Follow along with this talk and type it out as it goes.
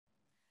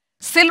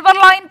Silver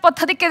line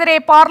പദ്ധതിക്കെതിരെ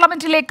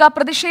പാർലമെന്റിലേക്ക്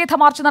പ്രതിഷേധ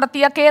March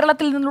നടത്തിയ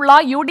കേരളത്തിൽ നിന്നുള്ള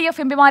UDF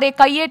എംപിമാരെ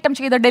കയ്യേറ്റം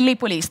ചെയ്ത ഡൽഹി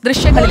പോലീസ്.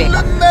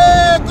 ദൃശ്യങ്ങളിലേക്ക്.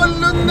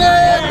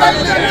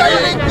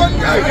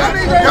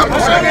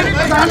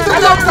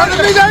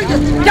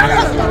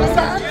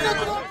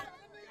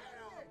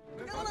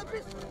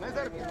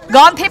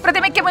 ഗാന്ധി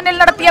പ്രതിമയ്ക്ക് മുന്നിൽ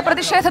നടത്തിയ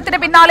പ്രതിഷേധത്തിന്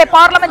പിന്നാലെ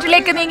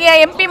പാർലമെന്റിലേക്ക് നീങ്ങിയ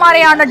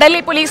എംപിമാരെയാണ്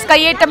ഡൽഹി പോലീസ്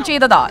കയ്യേറ്റം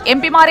ചെയ്തത്.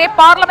 എംപിമാരെ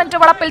പാർലമെന്റ്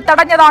വളപ്പിൽ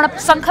തടഞ്ഞതാണ്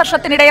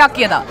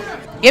സംഘർഷത്തിനിടയാക്കിയത്.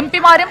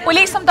 എംപിമാരും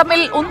പോലീസും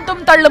തമ്മിൽ ഉന്തും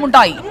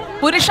തള്ളുമുണ്ടായി.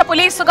 പുരുഷ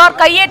പോലീസുകാർ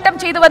കയ്യേറ്റം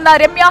ചെയ്തുവെന്ന്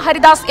രമ്യ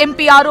ഹരിദാസ് MP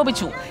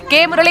ആരോപിച്ചു.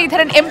 കെ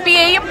മുരളീധരൻ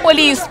MPയെയും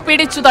പോലീസ്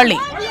പിടിച്ചു തള്ളി.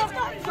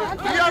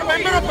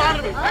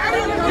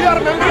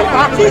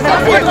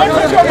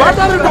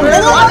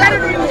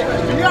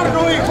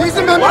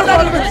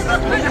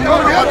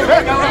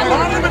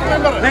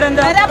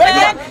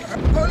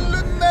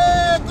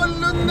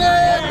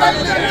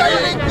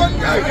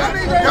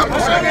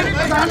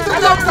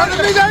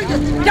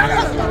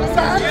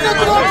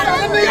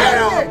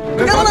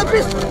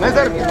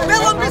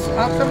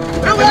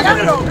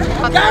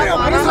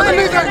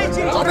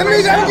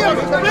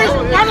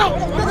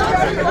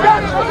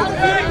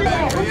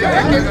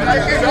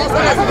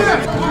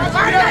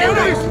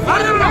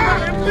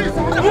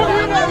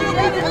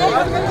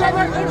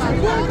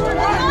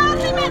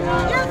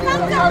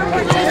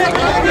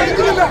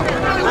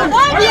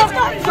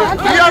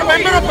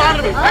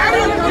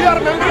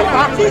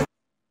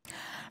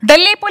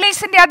 ഡൽഹി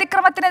പോലീസിന്റെ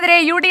അതിക്രമത്തിനെതിരെ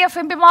UDF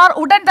എംപിമാർ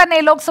ഉടൻ തന്നെ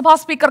ലോക്സഭാ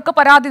സ്പീക്കർക്ക്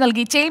പരാതി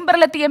നൽകി.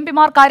 ചേംബറിലെത്തിയ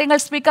എംപിമാർ കാര്യങ്ങൾ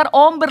സ്പീക്കർ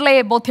ഓം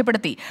ബിർളയെ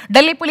ബോധ്യപ്പെടുത്തി.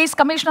 ഡൽഹി പോലീസ്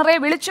കമ്മീഷണറെ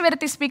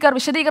വിളിച്ചുവരുത്തി സ്പീക്കർ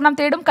വിശദീകരണം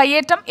തേടും.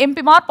 കയ്യേറ്റം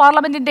എംപിമാർ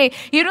പാർലമെന്റിന്റെ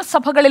ഇരു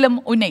സഭകളിലും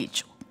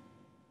ഉന്നയിച്ചു.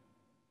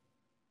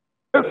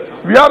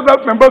 We are the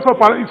members of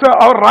parliament. It's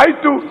our right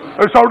to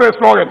shout a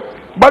slogan.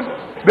 But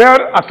they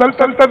are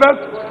assaulted us,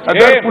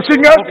 they are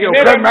pushing us,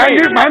 they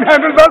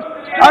manhandled us,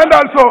 and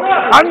also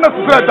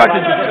unnecessary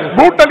attacking.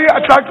 Brutally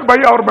attacked by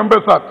our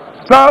members, sir.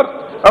 Sir,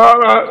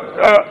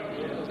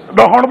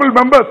 the honorable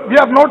members, we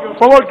are not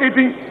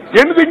provocating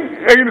anything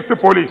against the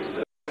police.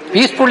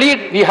 Peacefully,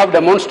 we have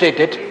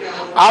demonstrated.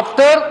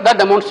 After the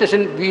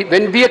demonstration,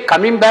 when we are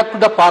coming back to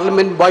the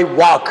parliament by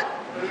walk,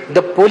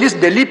 the police,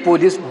 Delhi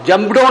police,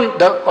 jumped on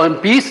the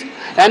MPs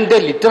and they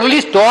literally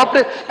stopped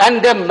and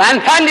they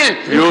manhandled,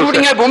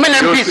 including a woman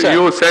MP, sir.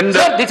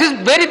 Sir, this is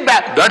very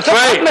bad. That's so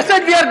why. What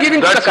message we are giving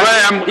that's to the why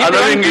I'm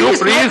allowing you.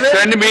 Please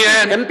send me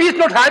an. MP is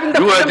not having the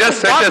you have just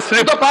sent a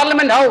slip. To the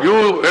parliament. How? You,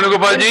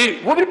 Venugopalji,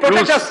 who will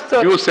protect us,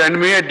 sir? You send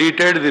me a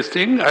detailed this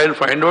thing. I'll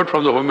find out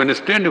from the Home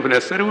Ministry and if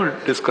necessary, we'll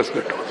discuss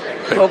it.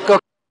 Okay.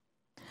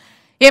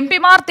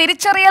 എംപിമാർ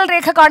തിരിച്ചറിയൽ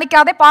രേഖ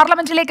കാണിക്കാതെ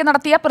പാർലമെന്റിലേക്ക്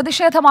നടത്തിയ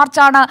പ്രതിഷേധ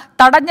മാർച്ചാണ്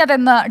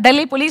തടഞ്ഞതെന്ന്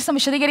ഡൽഹി പോലീസും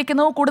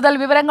വിശദീകരിക്കുന്നു. കൂടുതൽ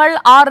വിവരങ്ങൾ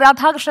R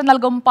രാധാകൃഷ്ണൻ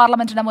നൽകും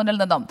പാർലമെന്റിന് മുന്നിൽ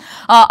നിന്നും.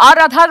 R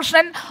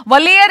രാധാകൃഷ്ണൻ,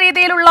 വലിയ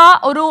രീതിയിലുള്ള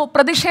ഒരു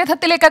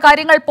പ്രതിഷേധത്തിലേക്ക്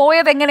കാര്യങ്ങൾ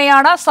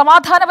പോയതെങ്ങനെയാണ്?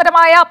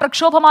 സമാധാനപരമായ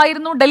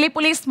പ്രക്ഷോഭമായിരുന്നു. ഡൽഹി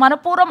പോലീസ്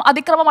മനഃപൂർവ്വം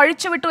അതിക്രമം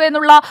അഴിച്ചുവിട്ടു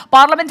എന്നുള്ള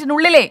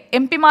പാർലമെന്റിനുള്ളിലെ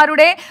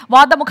എംപിമാരുടെ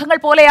വാദമുഖങ്ങൾ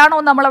പോലെയാണോ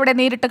നമ്മളവിടെ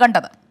നേരിട്ട്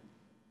കണ്ടത്?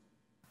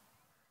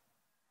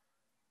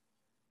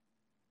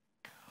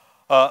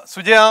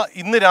 സുജയ,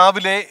 ഇന്ന്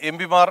രാവിലെ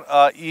എംപിമാർ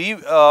ഈ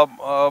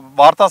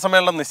വാർത്താ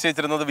സമ്മേളനം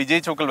നിശ്ചയിച്ചിരുന്നത്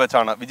വിജയ് ചോക്കിൽ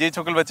വെച്ചാണ്. വിജയ്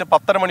ചോക്കിൽ വെച്ച്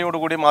 10:30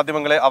 മണിയോടുകൂടി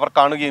മാധ്യമങ്ങളെ അവർ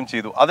കാണുകയും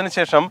ചെയ്തു.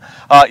 അതിനുശേഷം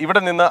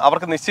ഇവിടെ നിന്ന്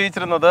അവർക്ക്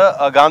നിശ്ചയിച്ചിരുന്നത്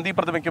ഗാന്ധി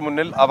പ്രതിമയ്ക്ക്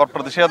മുന്നിൽ അവർ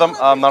പ്രതിഷേധം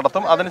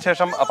നടത്തും.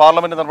 അതിനുശേഷം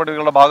പാർലമെന്റ്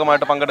നടപടികളുടെ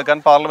ഭാഗമായിട്ട് പങ്കെടുക്കാൻ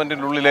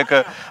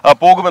പാർലമെന്റിനുള്ളിലേക്ക്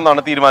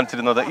പോകുമെന്നാണ്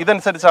തീരുമാനിച്ചിരുന്നത്.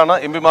 ഇതനുസരിച്ചാണ്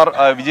എംപിമാർ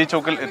വിജയ്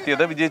ചോക്കിൽ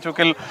എത്തിയത്. വിജയ്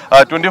ചോക്കിൽ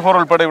 24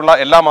 ഉൾപ്പെടെയുള്ള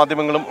എല്ലാ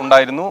മാധ്യമങ്ങളും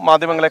ഉണ്ടായിരുന്നു.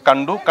 മാധ്യമങ്ങളെ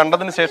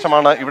കണ്ടതിന്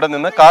ശേഷമാണ് ഇവിടെ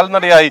നിന്ന്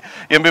കാൽനടയായി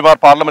എംപിമാർ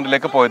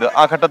പാർലമെന്റിലേക്ക് പോയത്.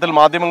 ആ ഘട്ടത്തിൽ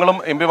മാധ്യമങ്ങളും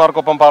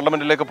എംപിമാർക്കൊപ്പം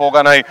പാർലമെന്റിലേക്ക്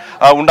പോകാനായി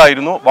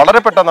ഉണ്ടായിരുന്നു. വളരെ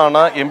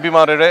പെട്ടെന്നാണ്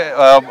എംപിമാരുടെ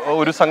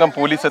ഒരു സംഘം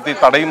പോലീസ് എത്തി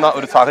തടയുന്ന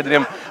ഒരു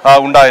സാഹചര്യം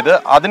ഉണ്ടായത്.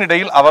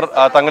 അതിനിടയിൽ അവർ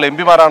തങ്ങൾ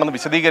എംപിമാരാണെന്ന്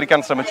വിശദീകരിക്കാൻ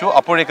ശ്രമിച്ചു.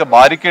 അപ്പോഴേക്ക്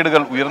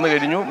ബാരിക്കേഡുകൾ ഉയർന്നു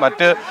കഴിഞ്ഞു.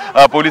 മറ്റ്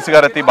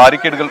പോലീസുകാരെത്തി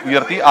ബാരിക്കേഡുകൾ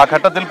ഉയർത്തി. ആ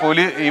ഘട്ടത്തിൽ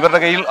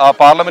ഇവരുടെ കയ്യിൽ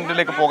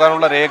പാർലമെന്റിലേക്ക്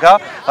പോകാനുള്ള രേഖ,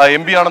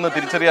 MP ആണെന്ന്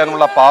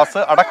തിരിച്ചറിയാനുള്ള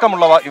പാസ്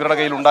അടക്കമുള്ളവ ഇവരുടെ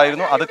കയ്യിൽ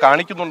ഉണ്ടായിരുന്നു. അത്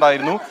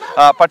കാണിക്കുന്നുണ്ടായിരുന്നു.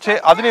 പക്ഷേ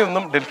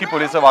അതിനെയൊന്നും ഡൽഹി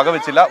പോലീസ്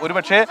വകവെച്ചില്ല.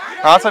 ഒരുപക്ഷെ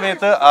ആ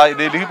സമയത്ത്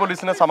ഡൽഹി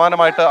പോലീസിന്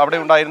സമാനമായിട്ട് അവിടെ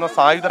ഉണ്ടായിരുന്ന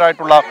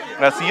സായുധരായിട്ടുള്ള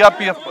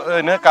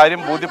CRPF-ന്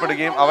കാര്യം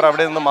ബോധ്യപ്പെടുകയും അവർ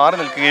അവിടെ നിന്ന് മാറി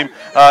നിൽക്കുകയും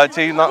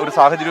ചെയ്യുന്ന ഒരു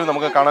സാഹചര്യവും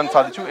നമുക്ക് കാണാൻ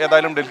സാധിച്ചു.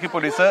 ഏതായാലും ഡൽഹി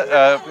പോലീസ്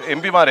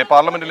എംപിമാരെ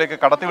പാർലമെന്റിലേക്ക്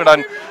കടത്തിവിടാൻ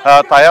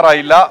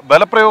തയ്യാറായില്ല.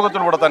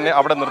 ബലപ്രയോഗത്തിലൂടെ തന്നെ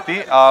അവിടെ നിർത്തി.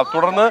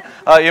 തുടർന്ന്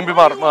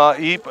എംപിമാർ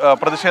ഈ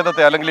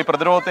പ്രതിഷേധത്തെ അല്ലെങ്കിൽ ഈ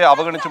പ്രതിരോധത്തെ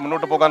അവഗണിച്ച്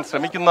മുന്നോട്ട് പോകാൻ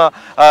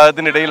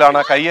ശ്രമിക്കുന്നതിനിടയിലാണ്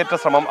കയ്യേറ്റ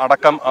ശ്രമം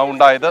അടക്കം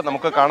ഉണ്ടായത്.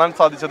 നമുക്ക് കാണാൻ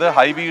സാധിച്ചത്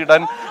ഹൈബി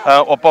ഈഡൻ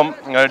ഒപ്പം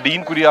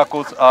ഡീൻ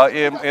കുര്യാക്കോസ്,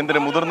 എന്തിന്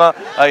മുതിർന്ന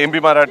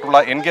എംപിമാരായിട്ടുള്ള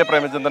NK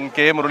പ്രേമചന്ദ്രൻ,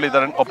 K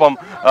മുരളീധരൻ ഒപ്പം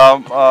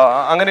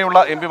അങ്ങനെയുള്ള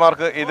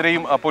എംപിമാർക്ക്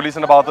എതിരെയും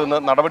പോലീസിന്റെ ഭാഗത്തു നിന്ന്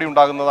നടപടി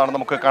ഉണ്ടാകുന്നതാണ്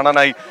നമുക്ക്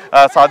കാണാനായി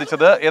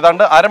സാധിച്ചത്.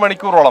 ഏതാണ്ട്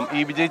അരമണിക്കൂറോളം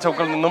ഈ വിജയ്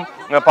ചൗക്കിൽ നിന്നും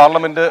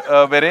പാർലമെന്റ്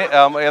വരെ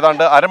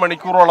ഏതാണ്ട്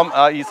അരമണിക്കൂറോളം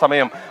ഈ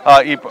സമയം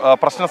ഈ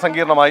പ്രശ്ന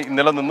സങ്കീർണമായി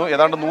നിലനിന്നു.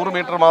 ഏതാണ്ട് 100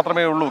 മീറ്റർ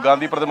മാത്രമേ ഉള്ളൂ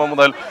ഗാന്ധി പ്രതിമ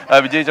മുതൽ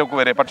വിജയ് ചൗക്ക്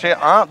വരെ. പക്ഷേ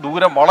ആ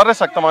ദൂരം വളരെ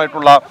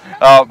ശക്തമായിട്ടുള്ള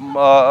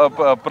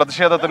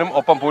പ്രതിഷേധത്തിനും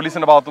ഒപ്പം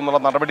പോലീസിന്റെ ഭാഗത്തു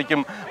നിന്നുള്ള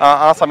നടപടിക്കും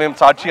ആ സമയം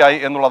സാക്ഷിയായി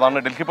എന്നുള്ളതാണ്.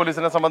 ഡൽഹി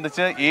പോലീസിനെ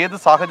സംബന്ധിച്ച് ഏത്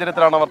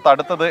സാഹചര്യത്തിലാണ് അവർ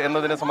തടുത്തത്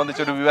എന്നതിനെ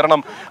സംബന്ധിച്ചൊരു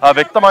വിവരണം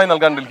വ്യക്തമായി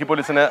നൽകാൻ ഡൽഹി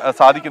പോലീസിന്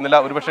സാധിക്കുന്നില്ല.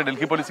 ഒരുപക്ഷെ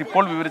ഡൽഹി പോലീസ്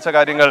ഇപ്പോൾ വിവരിച്ച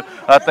കാര്യങ്ങൾ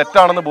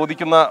തെറ്റാണെന്ന്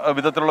ബോധിക്കുന്ന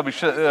വിധത്തിലുള്ള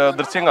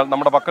ദൃശ്യങ്ങൾ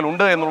നമ്മുടെ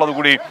പക്കലുണ്ട് എന്നുള്ളത്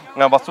കൂടി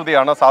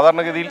വസ്തുതയാണ്.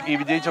 സാധാരണഗതിയിൽ ഈ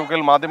വിജയ്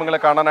ചൗക്കിൽ മാധ്യമങ്ങളെ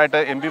കാണാനായിട്ട്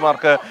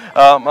എംപിമാർക്ക്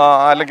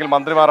അല്ലെങ്കിൽ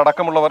മന്ത്രിമാർ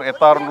അടക്കമുള്ളവർ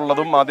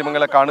എത്താറുള്ളതും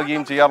മാധ്യമങ്ങളെ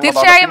കാണുകയും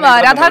തീർച്ചയായും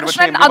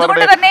രാധാകൃഷ്ണൻ,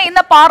 അതുകൊണ്ട് തന്നെ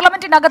ഇന്ന്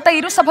പാർലമെന്റിനകത്ത്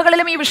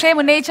ഇരുസഭകളിലും ഈ വിഷയം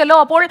ഉന്നയിച്ചല്ലോ.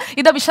 അപ്പോൾ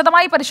ഇത്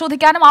വിശദമായി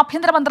പരിശോധിക്കാനും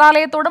ആഭ്യന്തര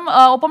മന്ത്രാലയത്തോടും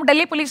ഒപ്പം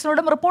ഡൽഹി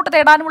പോലീസിനോടും റിപ്പോർട്ട്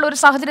തേടാനുമുള്ള ഒരു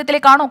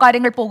സാഹചര്യത്തിലേക്കാണോ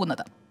കാര്യങ്ങൾ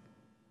പോകുന്നത്?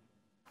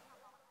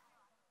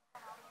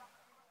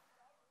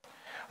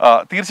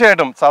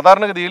 തീർച്ചയായിട്ടും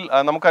സാധാരണഗതിയിൽ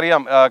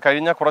നമുക്കറിയാം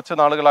കഴിഞ്ഞ കുറച്ച്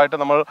നാളുകളായിട്ട്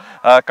നമ്മൾ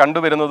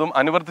കണ്ടുവരുന്നതും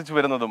അനുവർത്തിച്ചു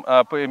വരുന്നതും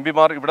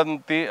എംപിമാർ ഇവിടെ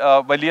നിർത്തി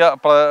വലിയ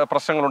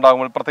പ്രശ്നങ്ങൾ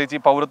ഉണ്ടാകുമ്പോൾ പ്രത്യേകിച്ച്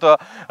ഈ പൗരത്വ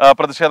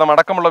പ്രതിഷേധം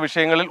അടക്കമുള്ള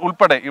വിഷയങ്ങളിൽ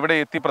ഉൾപ്പെടെ ഇവിടെ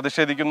എത്തി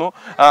പ്രതിഷേധിക്കുന്നു.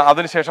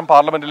 അതിനുശേഷം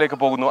പാർലമെന്റിലേക്ക്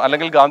പോകുന്നു,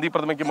 അല്ലെങ്കിൽ ഗാന്ധി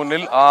പ്രതിമയ്ക്ക്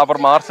മുന്നിൽ അവർ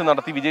മാർച്ച്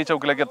നടത്തി വിജയ്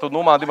ചൗക്കിലേക്ക്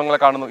എത്തുന്നു,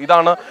 മാധ്യമങ്ങളെ കാണുന്നു.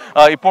 ഇതാണ്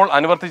ഇപ്പോൾ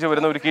അനുവർത്തിച്ചു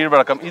വരുന്ന ഒരു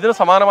കീഴ്വഴക്കം. ഇതിന്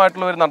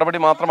സമാനമായിട്ടുള്ള ഒരു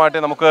നടപടി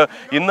മാത്രമായിട്ടേ നമുക്ക്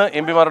ഇന്ന്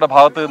എംപിമാരുടെ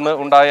ഭാഗത്ത് നിന്ന്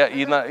ഉണ്ടായ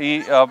ഈ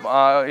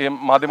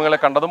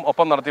മാധ്യമങ്ങളെ കണ്ടതും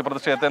ഒപ്പം നടത്തിയ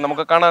പ്രതിഷേധത്തെ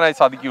നമുക്ക് കാണാനായി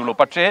സാധിക്കുകയുള്ളൂ.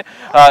 പക്ഷേ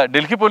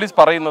ഡൽഹി പോലീസ്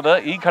പറയുന്നത്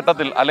ഈ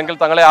ഘട്ടത്തിൽ അല്ലെങ്കിൽ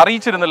തങ്ങളെ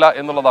അറിയിച്ചിരുന്നില്ല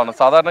എന്നുള്ളതാണ്.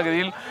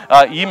 സാധാരണഗതിയിൽ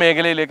ഈ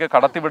മേഖലയിലേക്ക്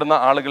കടത്തിവിടുന്ന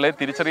ആളുകളെ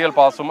തിരിച്ചറിയൽ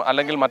പാസും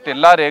അല്ലെങ്കിൽ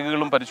മറ്റെല്ലാ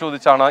രേഖകളും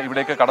പരിശോധിച്ചാണ്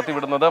ഇവിടേക്ക്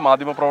കടത്തിവിടുന്നത്.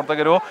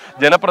 മാധ്യമപ്രവർത്തകരോ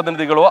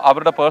ജനപ്രതിനിധികളോ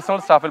അവരുടെ പേഴ്സണൽ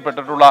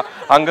സ്റ്റാഫിൽപ്പെട്ടിട്ടുള്ള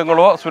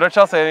അംഗങ്ങളോ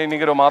സുരക്ഷാ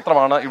സൈനികരോ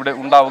മാത്രമാണ് ഇവിടെ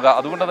ഉണ്ടാവുക.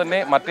 അതുകൊണ്ട് തന്നെ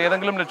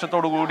മറ്റേതെങ്കിലും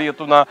ലക്ഷ്യത്തോടു കൂടി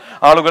എത്തുന്ന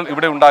ആളുകൾ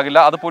ഇവിടെ ഉണ്ടാകില്ല.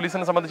 അത്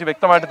പോലീസിനെ സംബന്ധിച്ച്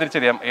വ്യക്തമായിട്ട്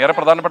തിരിച്ചറിയാം. ഏറെ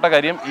പ്രധാനപ്പെട്ട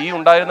കാര്യം ഈ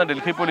ഉണ്ടായിരുന്ന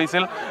ഡൽഹി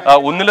പോലീസിൽ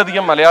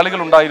ഒന്നിലധികം മലയാളികൾ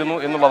ഉണ്ടായിരുന്നു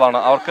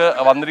എന്നുള്ളതാണ്. അവർക്ക്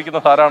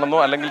വന്നിരിക്കുന്ന ആരാണെന്നോ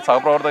അല്ലെങ്കിൽ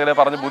സഹപ്രവർത്തകരെ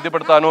പറഞ്ഞ്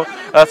ബോധ്യപ്പെടുത്താനോ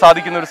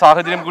സാധിക്കുന്ന ഒരു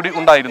സാഹചര്യം കൂടി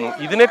ഉണ്ടായിരുന്നു.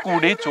 ഇതിനെ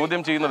കൂടി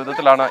ചോദ്യം ചെയ്യുന്ന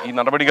വിധത്തിലാണ് ഈ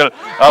നടപടികൾ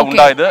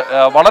ഉണ്ടായത്.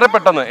 വളരെ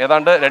പെട്ടെന്ന്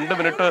ഏതാണ്ട് 2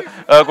 മിനിറ്റ്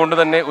കൊണ്ട്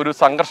തന്നെ ഒരു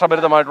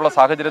സംഘർഷഭരിതമായിട്ടുള്ള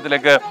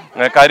സാഹചര്യത്തിലേക്ക്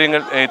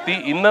കാര്യങ്ങൾ എത്തി.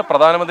 ഇന്ന്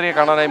പ്രധാനമന്ത്രിയെ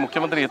കാണാനായി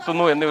മുഖ്യമന്ത്രി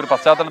എത്തുന്നു എന്ന ഒരു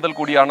പശ്ചാത്തലത്തിൽ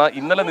കൂടിയാണ്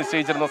ഇന്നലെ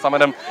നിശ്ചയിച്ചിരുന്ന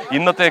സമരം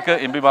ഇന്നത്തേക്ക്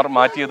എംപിമാർ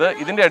മാറ്റിയത്.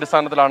 ഇതിന്റെ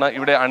അടിസ്ഥാനത്തിലാണ്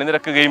ഇവിടെ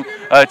അണിനിരക്കുകയും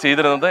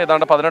ചെയ്തിരുന്നത്.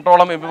 ഏതാണ്ട്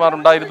 18ഓളം എംപിമാർ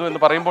ഉണ്ടായിരുന്നു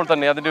എന്ന് പറയുമ്പോൾ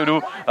തന്നെ അതിന്റെ ഒരു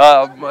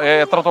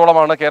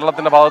എത്രത്തോളമാണ്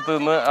കേരളത്തിന്റെ ഭാഗത്ത്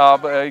നിന്ന്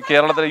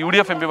കേരളത്തിലെ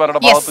UDF എംപിമാരുടെ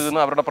ഭാഗത്ത് നിന്ന്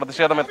അവരുടെ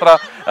പ്രതിഷേധം എത്ര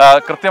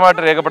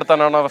കൃത്യമായിട്ട്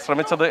രേഖപ്പെടുത്താനാണ് അവർ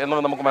ശ്രമിച്ചത്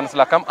എന്നത് നമുക്ക്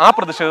മനസ്സിലാക്കാം. ആ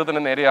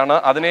പ്രതിഷേധത്തിന് നേരെയാണ്,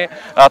 അതിനെ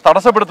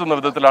തടസ്സപ്പെടുത്തുന്ന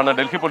വിധത്തിലാണ്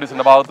ഡൽഹി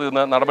പോലീസിന്റെ ഭാഗത്ത്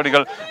നിന്ന്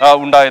നടപടികൾ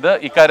ഉണ്ടായത്.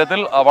 ഇക്കാര്യത്തിൽ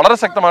വളരെ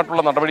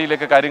ശക്തമായിട്ടുള്ള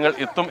നടപടിയിലേക്ക് കാര്യങ്ങൾ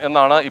എത്തും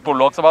എന്നാണ് ഇപ്പോൾ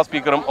ലോക്സഭാ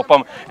സ്പീക്കറും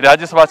ഒപ്പം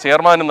രാജ്യസഭാ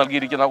ചെയർമാനും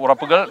നൽകിയിരിക്കുന്ന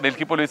ഉറപ്പുകൾ.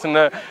 ഡൽഹി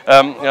പോലീസിന്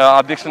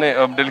അധ്യക്ഷനെ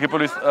ഡൽഹി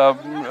പോലീസ്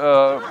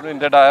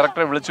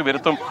ഡയറക്ടറെ വിളിച്ചു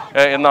വരുത്തും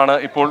എന്നാണ്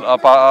ഇപ്പോൾ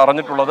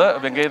പറഞ്ഞിട്ടുള്ളത്.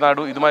 വെങ്കയ്യ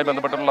നായിഡു ഇതുമായി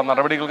ബന്ധപ്പെട്ടുള്ള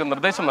നടപടികൾക്ക്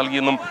നിർദ്ദേശം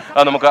നൽകിയെന്നും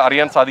നമുക്ക്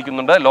അറിയാൻ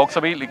സാധിക്കുന്നുണ്ട്.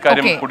 ലോക്സഭയിൽ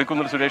ഇക്കാര്യം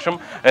കൊടിക്കുന്നിൽ സുരേഷും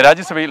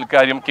രാജ്യസഭയിൽ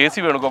ഇക്കാര്യം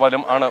KC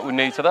വേണുഗോപാലും ആണ്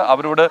ഉന്നയിച്ചത്.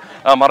 അവരോട്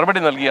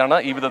മറുപടി നൽകിയാണ്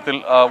ഈ വിധത്തിൽ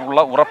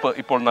ഉള്ള ഉറപ്പ്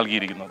ഇപ്പോൾ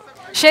നൽകിയിരിക്കുന്നത്.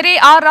 ശരി,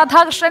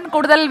 രാധാകൃഷ്ണൻ,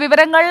 കൂടുതൽ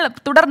വിവരങ്ങൾ,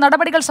 തുടർ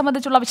നടപടികൾ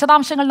സംബന്ധിച്ചുള്ള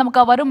വിശദാംശങ്ങൾ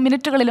നമുക്ക് വരും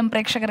മിനിറ്റുകളിലും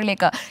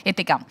പ്രേക്ഷകരിലേക്ക്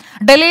എത്തിക്കാം.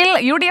 ഡൽഹിയിൽ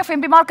UDF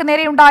എംപിമാർക്ക്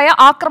നേരെയുണ്ടായ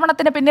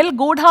ആക്രമണത്തിന് പിന്നിൽ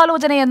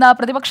ഗൂഢാലോചനയെന്ന്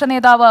പ്രതിപക്ഷ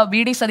നേതാവ്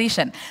VD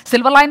സതീശൻ.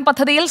 സിൽവർ ലൈൻ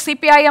പദ്ധതിയിൽ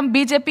CPIM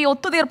BJP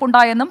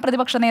ഒത്തുതീർപ്പുണ്ടായെന്നും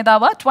പ്രതിപക്ഷ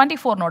നേതാവ്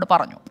 24നോട്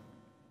പറഞ്ഞു.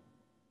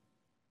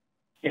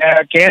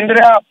 കേന്ദ്ര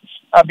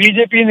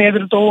BJP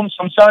നേതൃത്വവും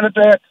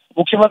സംസ്ഥാനത്ത്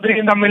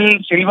മുഖ്യമന്ത്രിയും തമ്മിൽ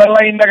സിൽവർ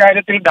ലൈനിന്റെ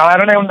കാര്യത്തിൽ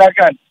ധാരണ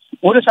ഉണ്ടാക്കാൻ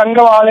ഒരു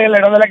സംഘം ആളുകൾ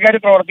ഇടനിലക്കാർ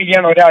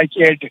പ്രവർത്തിക്കുകയാണ്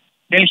ഒരാഴ്ചയായിട്ട്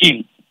ഡൽഹിയിൽ.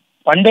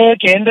 പണ്ട്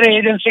കേന്ദ്ര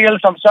ഏജൻസികൾ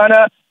സംസ്ഥാന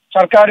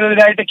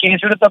സർക്കാരിനെതിരായിട്ട്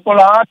കേസെടുത്തപ്പോൾ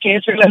ആ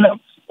കേസുകളെല്ലാം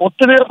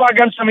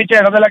ഒത്തുതീർപ്പാക്കാൻ ശ്രമിച്ച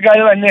ഇടനിലക്കാർ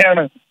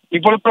തന്നെയാണ്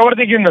ഇപ്പോൾ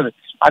പ്രവർത്തിക്കുന്നത്.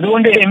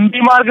 അതുകൊണ്ട്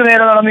MPമാർക്ക്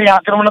നേരെ നടന്ന ഈ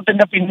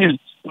ആക്രമണത്തിന്റെ പിന്നിൽ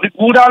ഒരു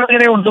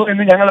ഗൂഢാലോചനയുണ്ടോ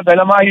എന്ന് ഞങ്ങൾ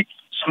ബലമായി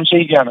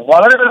സംശയിക്കുകയാണ്,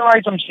 വളരെ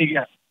ബലമായി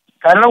സംശയിക്കുകയാണ്.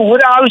 കാരണം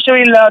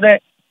ഒരാവശ്യമില്ലാതെ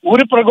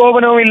ഒരു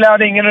പ്രകോപനവും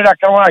ഇല്ലാതെ ഇങ്ങനെ ഒരു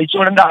ആക്രമണം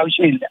അയച്ചുവിടേണ്ട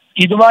ആവശ്യമില്ല.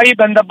 ഇതുമായി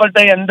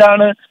ബന്ധപ്പെട്ട്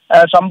എന്താണ്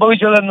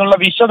സംഭവിച്ചതെന്നുള്ള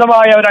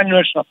വിശദമായ ഒരു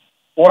അന്വേഷണം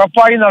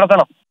ഉറപ്പായി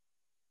നടത്തണം.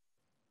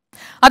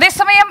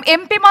 അതേസമയം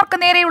MPമാർക്ക്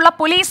നേരെയുള്ള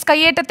പോലീസ്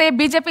കയ്യേറ്റത്തെ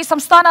BJP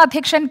സംസ്ഥാന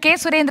അധ്യക്ഷൻ K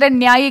സുരേന്ദ്രൻ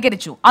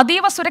ന്യായീകരിച്ചു.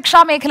 അതീവ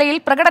സുരക്ഷാ മേഖലയിൽ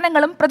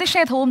പ്രകടനങ്ങളും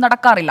പ്രതിഷേധവും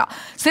നടക്കാറില്ല.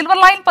 സിൽവർ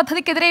ലൈൻ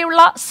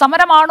പദ്ധതിക്കെതിരെയുള്ള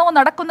സമരമാണോ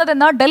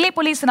നടക്കുന്നതെന്ന് ഡൽഹി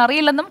പോലീസിന്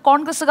അറിയില്ലെന്നും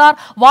കോൺഗ്രസുകാർ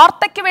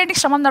വാർത്തയ്ക്ക് വേണ്ടി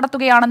ശ്രമം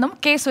നടത്തുകയാണെന്നും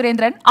K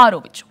സുരേന്ദ്രൻ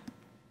ആരോപിച്ചു.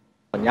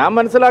 ഞാൻ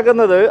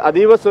മനസ്സിലാക്കുന്നത്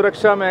അതീവ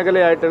സുരക്ഷാ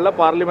മേഖലയായിട്ടുള്ള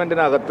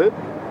പാർലമെന്റിനകത്ത്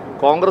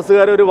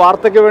കോൺഗ്രസ്സുകാർ ഒരു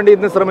വാർത്തയ്ക്ക് വേണ്ടി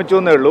ഇന്ന് ശ്രമിച്ചു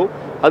എന്നേ ഉള്ളൂ.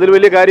 അതിൽ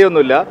വലിയ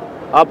കാര്യമൊന്നുമില്ല.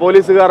 ആ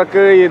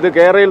പോലീസുകാർക്ക് ഇത്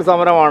കേരളയിൽ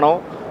സമരമാണോ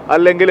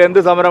അല്ലെങ്കിൽ എന്ത്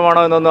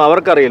സമരമാണോ എന്നൊന്നും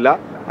അവർക്കറിയില്ല.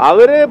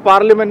 അവർ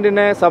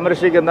പാർലമെന്റിനെ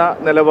സംരക്ഷിക്കുന്ന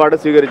നിലപാട്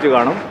സ്വീകരിച്ചു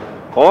കാണും.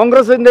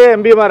 കോൺഗ്രസിൻ്റെ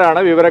MPമാരാണ്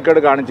വിവരക്കേട്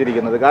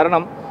കാണിച്ചിരിക്കുന്നത്.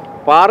 കാരണം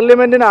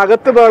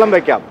പാർലമെന്റിനകത്ത് ബഹളം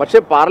വയ്ക്കാം, പക്ഷേ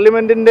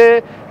പാർലമെന്റിൻ്റെ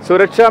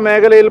സുരക്ഷാ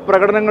മേഖലയിൽ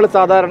പ്രകടനങ്ങൾ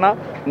സാധാരണ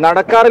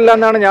നടക്കാറില്ല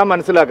എന്നാണ് ഞാൻ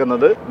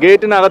മനസ്സിലാക്കുന്നത്.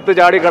 ഗേറ്റിനകത്ത്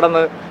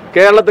ചാടിക്കടന്ന്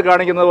കേരളത്തിൽ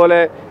കാണിക്കുന്നത് പോലെ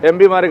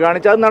MPമാർ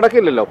കാണിച്ചാൽ അത്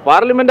നടക്കില്ലല്ലോ.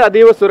 പാർലമെന്റ്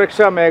അതീവ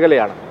സുരക്ഷാ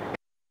മേഖലയാണ്.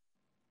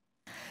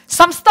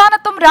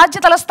 സംസ്ഥാനത്തും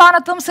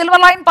രാജ്യതലസ്ഥാനത്തും സിൽവർ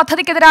ലൈൻ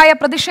പദ്ധതിക്കെതിരായ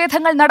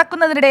പ്രതിഷേധങ്ങൾ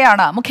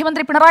നടക്കുന്നതിനിടെയാണ്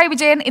മുഖ്യമന്ത്രി പിണറായി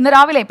വിജയൻ ഇന്ന്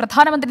രാവിലെ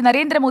പ്രധാനമന്ത്രി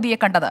നരേന്ദ്രമോദിയെ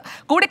കണ്ടത്.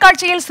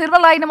 കൂടിക്കാഴ്ചയിൽ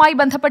സിൽവർ ലൈനുമായി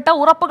ബന്ധപ്പെട്ട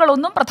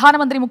ഉറപ്പുകളൊന്നും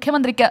പ്രധാനമന്ത്രി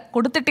മുഖ്യമന്ത്രിക്ക്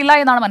കൊടുത്തിട്ടില്ല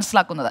എന്നാണ്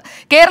മനസ്സിലാക്കുന്നത്.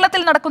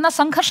 കേരളത്തിൽ നടക്കുന്ന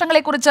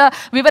സംഘർഷങ്ങളെക്കുറിച്ച്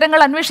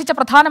വിവരങ്ങൾ അന്വേഷിച്ച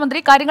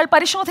പ്രധാനമന്ത്രി കാര്യങ്ങൾ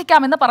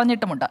പരിശോധിക്കാമെന്ന്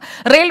പറഞ്ഞിട്ടുമുണ്ട്.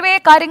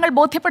 റെയിൽവേയെ കാര്യങ്ങൾ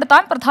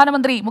ബോധ്യപ്പെടുത്താൻ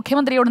പ്രധാനമന്ത്രി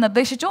മുഖ്യമന്ത്രിയോട്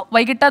നിർദ്ദേശിച്ചു.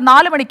 വൈകിട്ട്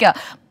 4 മണിക്ക്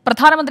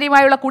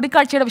പ്രധാനമന്ത്രിയുമായുള്ള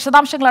കൂടിക്കാഴ്ചയുടെ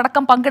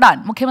വിശദാംശങ്ങളടക്കം പങ്കിടാൻ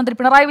മുഖ്യമന്ത്രി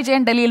പിണറായി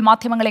വിജയൻ ഡൽഹിയിൽ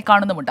മാധ്യമങ്ങളെ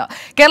കാണുന്നുമുണ്ട്.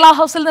 കേരള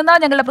ഹൌസിൽ നിന്ന്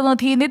ഞങ്ങളുടെ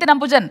പ്രതിനിധി നിതിൻ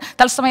അംബുജൻ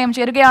തത്സമയം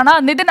ചേരുകയാണ്.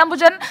 നിതിൻ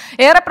അംബുജൻ,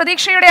 ഏറെ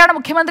പ്രതീക്ഷയോടെയാണ്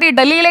മുഖ്യമന്ത്രി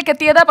ഡൽഹിയിലേക്ക്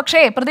എത്തിയത്.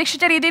 പക്ഷേ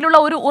പ്രതീക്ഷിച്ച രീതിയിലുള്ള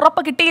ഒരു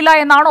ഉറപ്പ്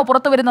കിട്ടിയില്ല എന്നാണോ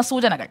പുറത്തുവരുന്ന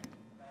സൂചനകൾ?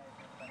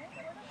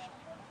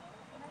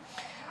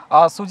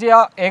 സുജിയ,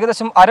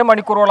 ഏകദേശം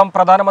അരമണിക്കൂറോളം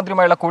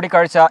പ്രധാനമന്ത്രിയുമായുള്ള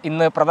കൂടിക്കാഴ്ച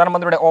ഇന്ന്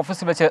പ്രധാനമന്ത്രിയുടെ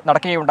ഓഫീസിൽ വെച്ച്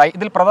നടക്കുകയുണ്ടായി.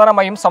 ഇതിൽ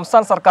പ്രധാനമായും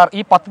സംസ്ഥാന സർക്കാർ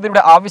ഈ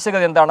പദ്ധതിയുടെ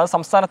ആവശ്യകത എന്താണ്,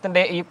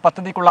 സംസ്ഥാനത്തിന്റെ ഈ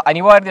പദ്ധതിക്കുള്ള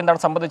അനിവാര്യത എന്താണ്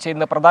സംബന്ധിച്ച്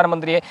ഇന്ന്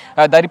പ്രധാനമന്ത്രിയെ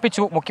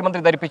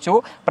മുഖ്യമന്ത്രി ധരിപ്പിച്ചു.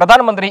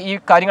 പ്രധാനമന്ത്രി ഈ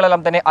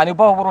കാര്യങ്ങളെല്ലാം തന്നെ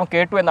അനുഭവപൂർവ്വം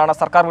കേട്ടു എന്നാണ്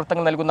സർക്കാർ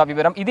വൃത്തങ്ങൾ നൽകുന്ന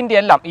വിവരം. ഇതിന്റെ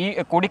എല്ലാം ഈ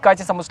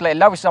കൂടിക്കാഴ്ച സംബന്ധിച്ചുള്ള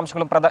എല്ലാ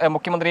വിശദാംശങ്ങളും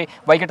മുഖ്യമന്ത്രി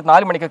വൈകിട്ട്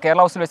 4 മണിക്ക് കേരള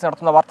ഹൌസിൽ വെച്ച്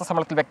നടത്തുന്ന വാർത്താ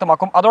സമ്മേളനത്തിൽ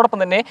വ്യക്തമാക്കും.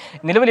 അതോടൊപ്പം തന്നെ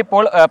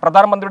നിലവിലിപ്പോൾ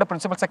പ്രധാനമന്ത്രി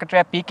പ്രിൻസിപ്പൽ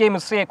സെക്രട്ടറി പി.കെ.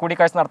 മിശ്രയെ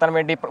കൂടിക്കാഴ്ച നടത്താൻ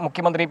വേണ്ടി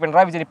മുഖ്യമന്ത്രി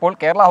പിണറായി വിജയൻ ഇപ്പോൾ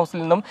കേരള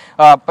ഹൌസിൽ നിന്നും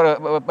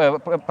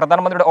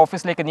പ്രധാനമന്ത്രിയുടെ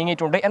ഓഫീസിലേക്ക്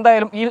നീങ്ങിയിട്ടുണ്ട്.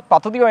 എന്തായാലും ഈ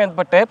പദ്ധതിയുമായി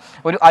ബന്ധപ്പെട്ട്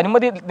ഒരു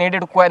അനുമതി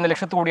നേടിയെടുക്കുക എന്ന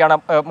ലക്ഷ്യത്തോടെയാണ്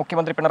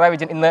മുഖ്യമന്ത്രി പിണറായി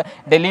വിജയൻ ഇന്ന്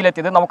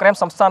ഡൽഹിയിലെത്തിയത്. നമുക്കറിയാം,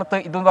 സംസ്ഥാനത്ത്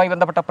ഇതുമായി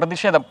ബന്ധപ്പെട്ട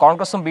പ്രതിഷേധം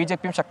കോൺഗ്രസും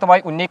ബി.ജെ.പിയും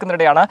ശക്തമായി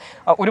ഉന്നയിക്കുന്നതിനിടെയാണ്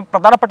ഒരു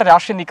പ്രധാനപ്പെട്ട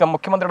രാഷ്ട്രീയ നീക്കം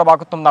മുഖ്യമന്ത്രിയുടെ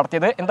ഭാഗത്തും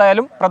നടത്തിയത്.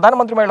 എന്തായാലും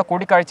പ്രധാനമന്ത്രിയുമായുള്ള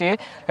കൂടിക്കാഴ്ചയിൽ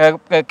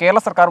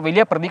കേരള സർക്കാർ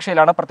വലിയ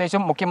പ്രതീക്ഷയിലാണ്.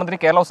 പ്രത്യേകിച്ചും മുഖ്യമന്ത്രി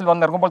കേരള ഹൌസിൽ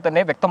വന്നിറങ്ങുമ്പോൾ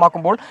തന്നെ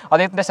വ്യക്തമാക്കുമ്പോൾ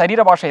അദ്ദേഹത്തിന്റെ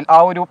ശരീരഭാഷയിൽ ആ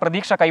ഒരു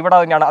പ്രതീക്ഷ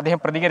കൈവിടാതെ തന്നെയാണ്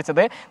അദ്ദേഹം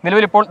പ്രതികരിച്ചത്.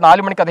 നിലവിലിപ്പോൾ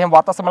 4 മണിക്ക് അദ്ദേഹം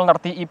വാർത്താ സമ്മേളനം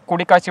നടത്തി ഈ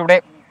കൂടിക്കാഴ്ചയുടെ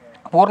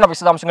പൂർണ്ണ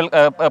വിശദാംശങ്ങൾ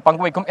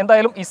പങ്കുവയ്ക്കും.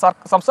 എന്തായാലും ഈ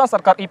സംസ്ഥാന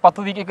സർക്കാർ ഈ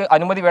പദ്ധതിക്ക്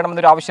അനുമതി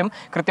വേണമെന്നൊരു ആവശ്യം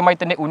കൃത്യമായി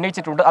തന്നെ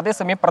ഉന്നയിച്ചിട്ടുണ്ട്.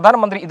 അതേസമയം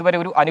പ്രധാനമന്ത്രി ഇതുവരെ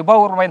ഒരു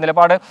അനുഭവപൂർവ്വമായ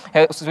നിലപാട്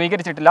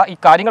സ്വീകരിച്ചിട്ടില്ല. ഈ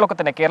കാര്യങ്ങളൊക്കെ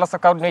തന്നെ കേരള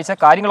സർക്കാർ ഉന്നയിച്ച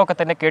കാര്യങ്ങളൊക്കെ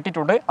തന്നെ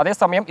കേട്ടിട്ടുണ്ട്.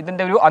 അതേസമയം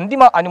ഇതിന്റെ ഒരു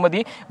അന്തിമ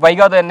അനുമതി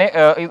വൈകാതെ തന്നെ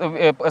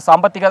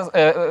സാമ്പത്തിക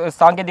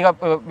സാങ്കേതിക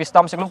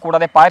വിശദാംശങ്ങളും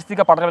കൂടാതെ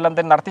പാരിസ്ഥിതിക പഠനമെല്ലാം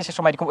തന്നെ നടത്തിയ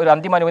ശേഷമായിരിക്കും ഒരു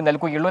അന്തിമ അനുമതി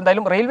നൽകുകയുള്ളൂ.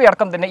 എന്തായാലും റെയിൽവേ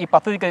അടക്കം തന്നെ ഈ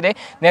പദ്ധതിക്കെതിരെ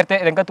നേരത്തെ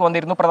രംഗത്ത്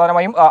വന്നിരുന്നു.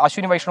 പ്രധാനമായും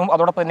അശ്വിനി വൈഷ്ണവും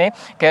അതോടൊപ്പം തന്നെ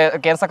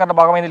കേന്ദ്ര സർക്കാരിന്റെ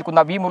ഭാഗമായി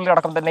നിൽക്കുന്ന വി മുരളി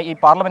അടക്കം തന്നെ ഈ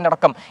പാർലമെന്റ്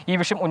അടക്കം ഈ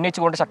വിഷയം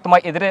ഉന്നയിച്ചുകൊണ്ട്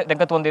ശക്തമായി എതിരെ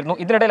രംഗത്ത് വന്നിരുന്നു.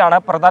 ഇതിനിടയിലാണ്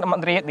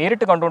പ്രധാനമന്ത്രിയെ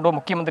നേരിട്ട് കണ്ടുകൊണ്ട്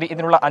മുഖ്യമന്ത്രി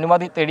ഇതിനുള്ള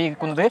അനുമതി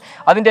തേടിയിരിക്കുന്നത്.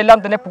 അതിന്റെ എല്ലാം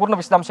തന്നെ പൂർണ്ണ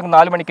വിശദാംശങ്ങൾ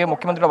 4 മണിക്ക്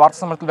മുഖ്യമന്ത്രിയുടെ വാർത്താ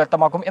സമ്മേളനത്തിൽ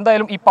വ്യക്തമാക്കും.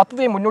 എന്തായാലും ഈ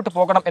പദ്ധതി മുന്നോട്ട്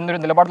പോകണം എന്നൊരു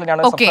നിലപാടിൽ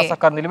തന്നെയാണ് സംസ്ഥാന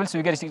സർക്കാർ നിലവിൽ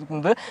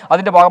സ്വീകരിച്ചിരിക്കുന്നത്.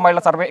 അതിന്റെ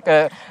ഭാഗമായുള്ള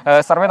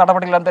സർവേ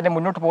നടപടികളെല്ലാം തന്നെ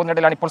മുന്നോട്ട്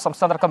പോകുന്നതിനിടയിലാണ് ഇപ്പോൾ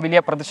സംസ്ഥാന സർക്കാർ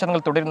വലിയ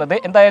പ്രതിഷേധങ്ങൾ തുടരുന്നത്.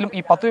 എന്തായാലും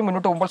ഈ പദ്ധതി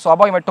മുന്നോട്ട് പോകുമ്പോൾ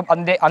സ്വാഭാവികമായിട്ടും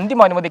അതിന്റെ അന്തിമ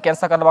അനുമതി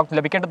കേന്ദ്ര സർക്കാരിന്റെ ഭാഗത്ത്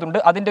ലഭിക്കേണ്ടതുണ്ട്.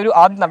 അതിന്റെ ഒരു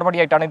ആദ്യ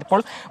നടപടിയായിട്ടാണ്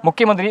ഇപ്പോൾ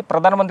മുഖ്യമന്ത്രി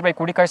പ്രധാനമന്ത്രിയുമായി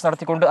കൂടിക്കാഴ്ച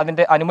നടത്തിക്കൊണ്ട്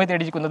അതിന്റെ അനുമതി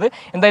തേടിയിരിക്കുന്നത്.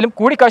 എന്തായാലും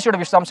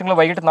കൂടിക്കാഴ്ചയുടെ വിശദാംശങ്ങൾ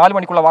വൈകിട്ട് 4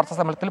 മണിക്കുള്ള വാർത്താ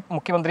സമ്മേളനത്തിൽ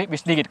മുഖ്യമന്ത്രി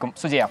വിശദീകരിക്കും.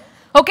 സുജയ.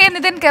 ഓക്കെ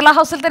നിതിൻ, കേരള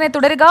ഹൌസിൽ തന്നെ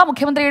തുടരുക.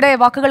 മുഖ്യമന്ത്രിയുടെ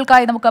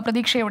വാക്കുകൾക്കായി നമുക്ക്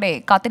പ്രതീക്ഷയോടെ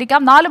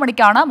കാത്തിരിക്കാം. 4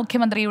 മണിക്കാണ്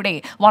മുഖ്യമന്ത്രിയുടെ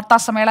വാർത്താ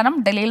സമ്മേളനം.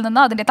 ഡൽഹിയിൽ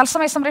നിന്ന് അതിന്റെ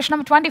തത്സമയ സംപ്രേഷണം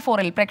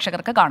 24-ൽ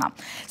പ്രേക്ഷകർക്ക് കാണാം.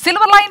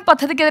 സിൽവർ ലൈൻ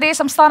പദ്ധതിക്കെതിരെ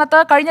സംസ്ഥാനത്ത്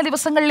കഴിഞ്ഞ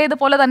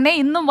ദിവസങ്ങളിലേതുപോലെ തന്നെ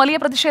ഇന്നും വലിയ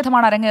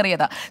പ്രതിഷേധമാണ്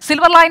അരങ്ങേറിയത്.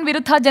 സിൽവർ ലൈൻ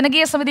വിരുദ്ധ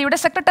ജനകീയ സമിതിയുടെ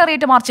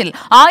സെക്രട്ടേറിയറ്റ് മാർച്ചിൽ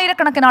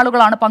ആയിരക്കണക്കിന്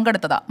ആളുകളാണ്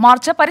പങ്കെടുത്തത്.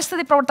 മാർച്ച്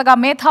പരിസ്ഥിതി പ്രവർത്തക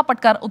മേധ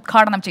പട്കർ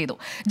ഉദ്ഘാടനം ചെയ്തു.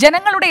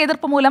 ജനങ്ങളുടെ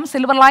എതിർപ്പ് മൂലം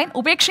സിൽവർ ലൈൻ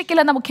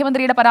ഉപേക്ഷിക്കില്ലെന്ന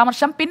മുഖ്യമന്ത്രിയുടെ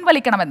പരാമർശം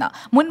പിൻവലിക്കണമെന്ന്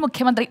മുൻ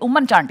മുഖ്യമന്ത്രി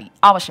ഉമ്മൻചാണ്ടി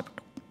ആവശ്യപ്പെട്ടു.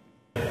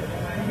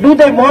 Do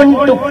they want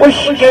to push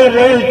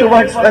K-rail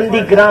towards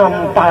Nandigram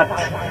path?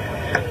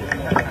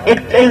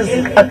 It is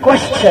a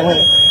question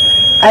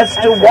as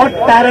to what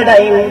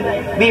paradigm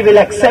we will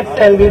accept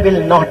and we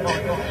will not.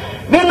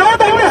 We know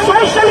that the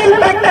social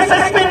impact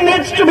assessment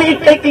needs to be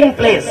taking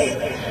place.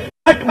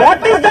 But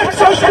what is that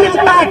social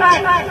impact?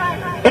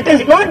 It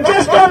is not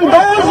just on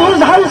those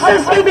whose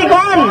houses will be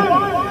gone.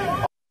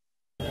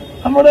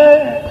 നമ്മുടെ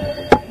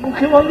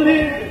മുഖ്യമന്ത്രി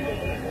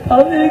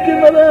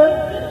അറിയിക്കുന്നത്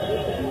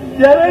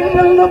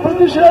ജനങ്ങളുടെ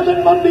പ്രതിഷേധം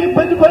കൊണ്ട് ഈ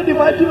പരിപാടി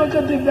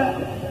മാറ്റിവെക്കത്തില്ല.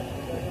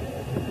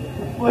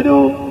 ഒരു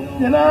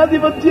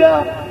ജനാധിപത്യ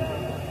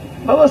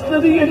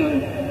വ്യവസ്ഥിതിയിൽ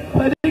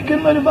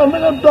ഭരിക്കുന്ന ഒരു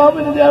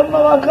ഭരണകർത്താവിന്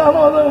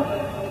ചേർന്നവാക്കാണോ അത്?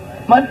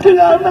 മറ്റു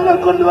കാരണങ്ങൾ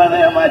കൊണ്ട്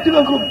വേണേ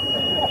മാറ്റിവെക്കും.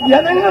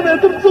 ജനങ്ങൾ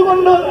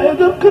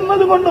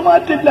എതിർക്കുന്നത് കൊണ്ട്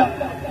മാറ്റില്ല.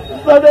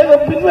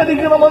 അദ്ദേഹം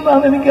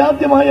പിൻവലിക്കണമെന്നാണ് എനിക്ക്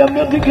ആദ്യമായി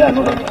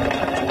അഭ്യർത്ഥിക്കാനുള്ളത്.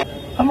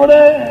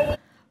 നമ്മുടെ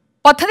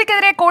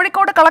പദ്ധതിക്കെതിരെ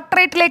കോഴിക്കോട്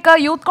കളക്ടറേറ്റിലേക്ക്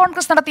യൂത്ത്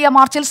കോൺഗ്രസ് നടത്തിയ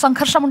മാർച്ചിൽ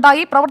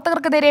സംഘർഷമുണ്ടായി.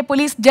 പ്രവർത്തകർക്കെതിരെ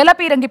പോലീസ്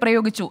ജലപീരങ്കി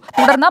പ്രയോഗിച്ചു.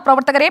 തുടർന്ന്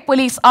പ്രവർത്തകരെ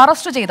പോലീസ്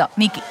അറസ്റ്റ് ചെയ്ത്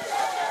നീക്കി.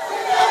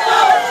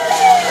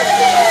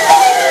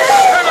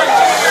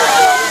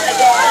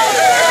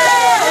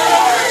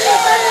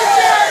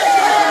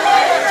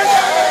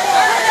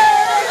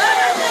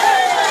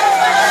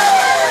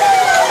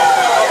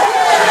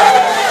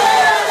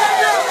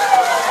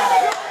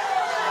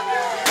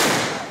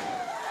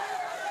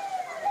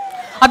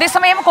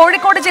 അതേസമയം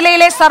കോഴിക്കോട്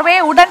ജില്ലയിലെ സർവേ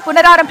ഉടൻ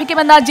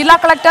പുനരാരംഭിക്കുമെന്ന് ജില്ലാ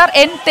കളക്ടർ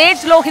എൻ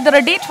തേജ് ലോഹിത്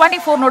റെഡ്ഡി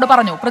 24-നോട്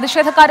പറഞ്ഞു.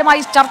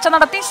 പ്രതിഷേധക്കാരുമായി ചർച്ച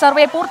നടത്തി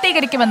സർവേ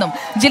പൂർത്തീകരിക്കുമെന്നും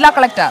ജില്ലാ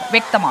കളക്ടർ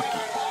വ്യക്തമാക്കി.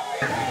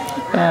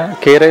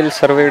 കേരള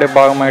സർവേയുടെ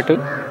ഭാഗമായിട്ട്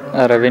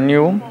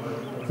റവന്യൂവും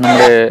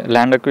നമ്മുടെ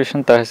ലാൻഡ്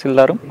അക്വിസിഷൻ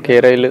തഹസിൽദാറും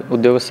കേരള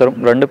ഉദ്യോഗസ്ഥരും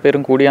 2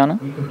 പേരും കൂടിയാണ്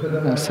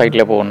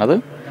സൈറ്റിൽ പോകുന്നത്.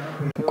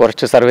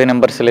 കുറച്ച് സർവേ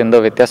നമ്പേഴ്സിൽ എന്തോ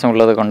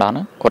വ്യത്യാസമുള്ളത് കൊണ്ടാണ്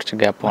കുറച്ച്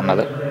ഗ്യാപ്പ്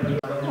വന്നത്.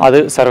 അത്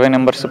സർവേ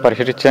നമ്പേഴ്സ്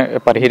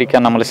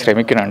പരിഹരിക്കാൻ നമ്മൾ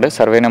ശ്രമിക്കുന്നുണ്ട്.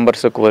 സർവേ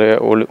നമ്പേഴ്സ്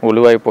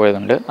ഒളിവായി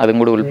പോയതുണ്ട്, അതും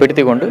കൂടി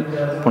ഉൾപ്പെടുത്തിക്കൊണ്ട്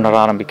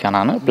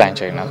പുനരാരംഭിക്കാനാണ് പ്ലാൻ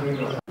ചെയ്യുന്നത്.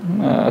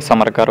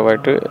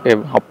 സമരക്കാരുമായിട്ട്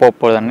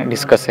അപ്പോൾ തന്നെ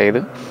ഡിസ്കസ് ചെയ്ത്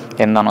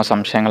എന്താണോ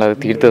സംശയങ്ങൾ അത്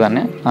തീർത്ത്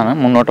തന്നെ ആണ്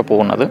മുന്നോട്ട്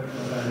പോകുന്നത്.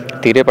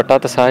 തീരെ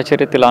പറ്റാത്ത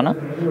സാഹചര്യത്തിലാണ്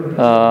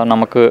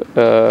നമുക്ക്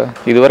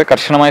ഇതുവരെ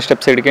കർശനമായ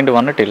സ്റ്റെപ്സ് എടുക്കേണ്ടി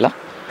വന്നിട്ടില്ല.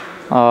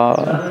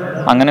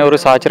 അങ്ങനെ ഒരു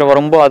സാഹചര്യം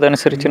വരുമ്പോൾ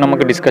അതനുസരിച്ച്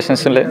നമുക്ക്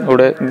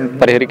ഡിസ്കഷൻസിലൂടെ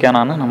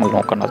പരിഹരിക്കാനാണ് നമ്മൾ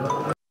നോക്കുന്നത്.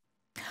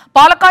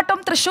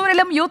 പാലക്കാട്ടും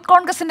തൃശൂരിലും യൂത്ത്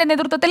കോൺഗ്രസിന്റെ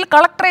നേതൃത്വത്തിൽ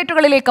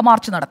കളക്ടറേറ്റുകളിലേക്ക്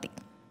മാർച്ച് നടത്തി.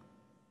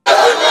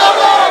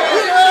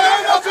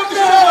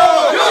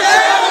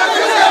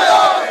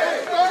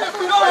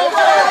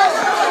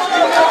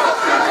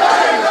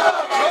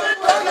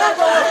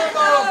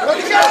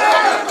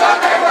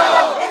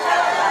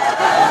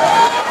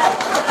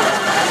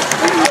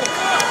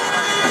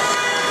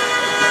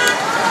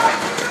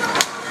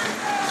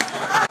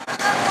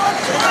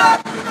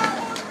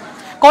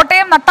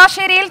 കോട്ടയം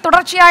നട്ടാശ്ശേരിയിൽ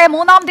തുടർച്ചയായ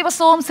 3-ാം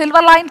ദിവസവും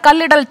സിൽവർ ലൈൻ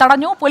കല്ലിടൽ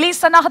തടഞ്ഞു.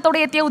 പോലീസ് സന്നാഹത്തോടെ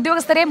എത്തിയ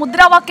ഉദ്യോഗസ്ഥരെ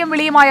മുദ്രാവാക്യം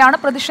വിളിയുമായാണ്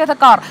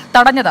പ്രതിഷേധക്കാർ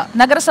തടഞ്ഞത്.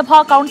 നഗരസഭാ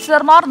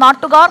കൌൺസിലർമാർ,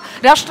 നാട്ടുകാർ,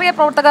 രാഷ്ട്രീയ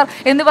പ്രവർത്തകർ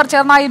എന്നിവർ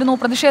ചേർന്നായിരുന്നു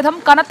പ്രതിഷേധം.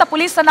 കനത്ത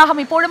പോലീസ് സന്നാഹം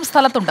ഇപ്പോഴും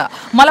സ്ഥലത്തുണ്ട്.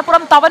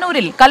 മലപ്പുറം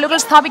തവനൂരിൽ കല്ലുകൾ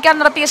സ്ഥാപിക്കാൻ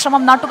നടത്തിയ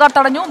ശ്രമം നാട്ടുകാർ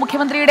തടഞ്ഞു.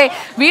 മുഖ്യമന്ത്രിയുടെ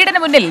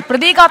വീടിന് മുന്നിൽ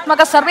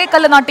പ്രതീകാത്മക സർവേ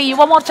കല്ല് നാട്ടി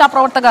യുവമോർച്ച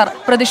പ്രവർത്തകർ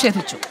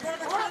പ്രതിഷേധിച്ചു.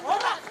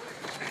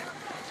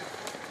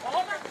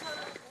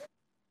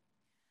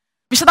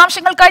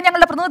 വിശദാംശങ്ങൾക്കായി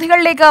ഞങ്ങളുടെ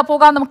പ്രതിനിധികളിലേക്ക്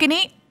പോകാം. നമുക്കിനി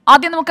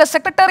ആദ്യം നമുക്ക്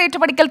സെക്രട്ടേറിയറ്റ്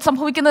പഠിക്കൽ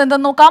സംഭവിക്കുന്നത്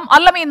എന്തെന്ന് നോക്കാം.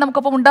 അല്ലമീൻ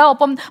നമുക്കൊപ്പം ഉണ്ട്.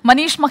 ഒപ്പം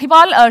മനീഷ്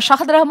മഹിവാൽ,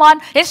 ഷഹദ് റഹ്മാൻ,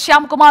 എസ്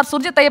ശ്യാംകുമാർ,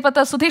 സുർജിത്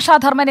അയ്യപ്പത്ത്, സുധീഷ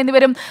ധർമ്മൻ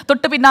എന്നിവരും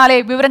തൊട്ടു പിന്നാലെ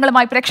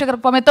വിവരങ്ങളുമായി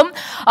പ്രേക്ഷകർക്കൊപ്പം എത്തും.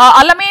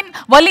 അല്ലമീൻ,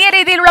 വലിയ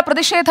രീതിയിലുള്ള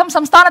പ്രതിഷേധം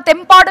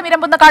സംസ്ഥാനത്തെമ്പാടും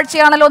ഇരമ്പുന്ന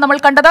കാഴ്ചയാണല്ലോ നമ്മൾ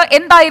കണ്ടത്.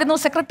 എന്തായിരുന്നു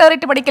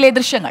സെക്രട്ടേറിയറ്റ് പഠിക്കലെ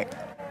ദൃശ്യങ്ങൾ?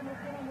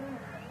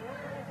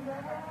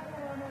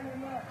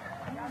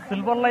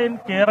 സിൽവർ ലൈൻ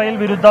കേരയിൽ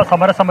വിരുദ്ധ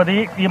സമരസമിതി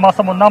ഈ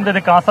മാസം 1-ാം തീയതി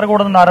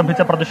കാസർഗോഡ് നിന്ന്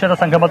ആരംഭിച്ച പ്രതിഷേധ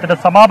സംഗമത്തിന്റെ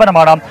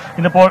സമാപനമാണ്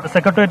ഇന്നിപ്പോൾ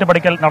സെക്രട്ടേറിയറ്റ്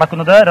പഠിക്കൽ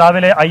നടക്കുന്നത്.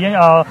 രാവിലെ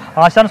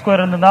ആശാൻ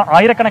സ്ക്വയറിൽ നിന്ന്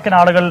ആയിരക്കണക്കിന്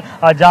ആളുകൾ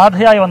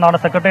ജാഥയായി വന്നാണ്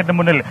സെക്രട്ടേറിയറ്റിന്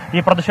മുന്നിൽ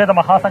ഈ പ്രതിഷേധ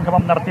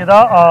മഹാസംഗമം നടത്തിയത്.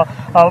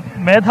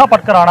 മേധാ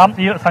പട്കറാണ്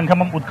ഈ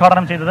സംഗമം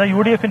ഉദ്ഘാടനം ചെയ്തത്.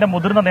 UDF-ന്റെ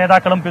മുതിർന്ന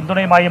നേതാക്കളും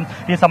പിന്തുണയുമായും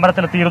ഈ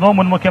സമരത്തിലെത്തിയിരുന്നു.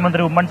 മുൻ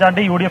മുഖ്യമന്ത്രി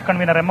Oommen Chandy, UDF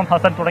convener MM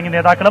Hasan തുടങ്ങിയ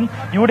നേതാക്കളും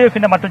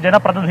UDF-ന്റെ മറ്റു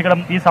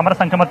ജനപ്രതിനിധികളും ഈ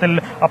സമരസംഗമത്തിൽ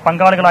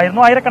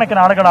പങ്കാളികളായിരുന്നു.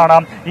 ആയിരക്കണക്കിന് ആളുകളാണ്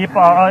ഈ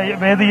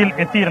വേദിയിൽ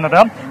എത്തിയിരുന്നത്.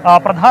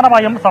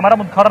 പ്രധാനമായും സമരം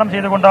ഉദ്ഘാടനം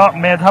ചെയ്തുകൊണ്ട്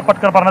മേധാ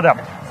പട്കർ പറഞ്ഞത്,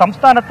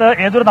 സംസ്ഥാനത്ത്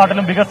ഏതൊരു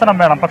നാട്ടിലും വികസനം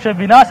വേണം, പക്ഷേ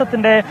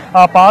വിനാശത്തിന്റെ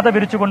പാത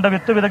വിരിച്ചുകൊണ്ട്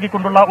വിത്ത്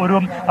വിതകിക്കൊണ്ടുള്ള ഒരു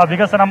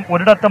വികസനം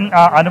ഒരിടത്തും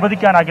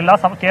അനുവദിക്കാനാകില്ല.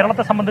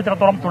 കേരളത്തെ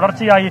സംബന്ധിച്ചിടത്തോളം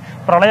തുടർച്ചയായി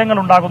പ്രളയങ്ങൾ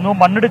ഉണ്ടാകുന്നു,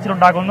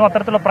 മണ്ണിടിച്ചിലുണ്ടാകുന്നു.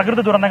 അത്തരത്തിലുള്ള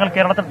പ്രകൃതി ദുരന്തങ്ങൾ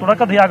കേരളത്തിൽ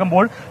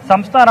തുടർക്കഥയാകുമ്പോൾ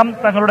സംസ്ഥാനം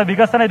തങ്ങളുടെ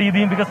വികസന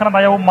രീതിയും വികസന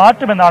നയവും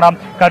മാറ്റുമെന്നാണ്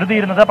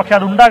കരുതിയിരുന്നത്. പക്ഷേ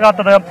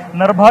അതുണ്ടാകാത്തത്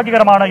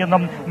നിർഭാഗ്യകരമാണ്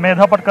എന്നും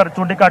മേധാ പട്കർ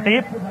ചൂണ്ടിക്കാട്ടി.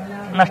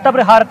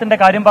 നഷ്ടപരിഹാരത്തിന്റെ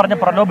കാര്യം പറഞ്ഞ്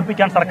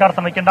പ്രലോഭിപ്പിക്കാൻ സർക്കാർ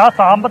ശ്രമിക്കേണ്ട.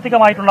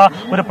 സാമ്പത്തികമായിട്ടുള്ള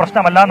ഒരു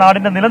പ്രശ്നമല്ല,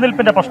 നാടിന്റെ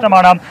നിലനിൽപ്പിന്റെ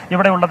പ്രശ്നമാണ്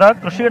ഇവിടെയുള്ളത്.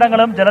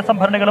 കൃഷിയിടങ്ങളും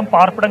ജലസംഭരണികളും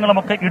പാർപ്പിടങ്ങളും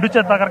ഒക്കെ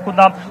ഇടിച്ച്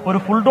തകർക്കുന്ന ഒരു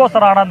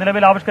ഫുൾഡോസറാണ്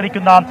നിലവിൽ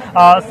ആവിഷ്കരിക്കുന്ന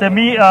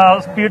സെമി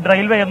സ്പീഡ്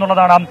റെയിൽവേ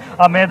എന്നുള്ളതാണ്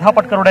മേധാ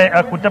പട്കറുടെ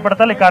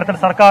കുറ്റപ്പെടുത്തൽ. ഇക്കാര്യത്തിൽ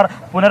സർക്കാർ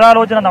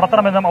പുനരാലോചന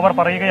നടത്തണമെന്നും അവർ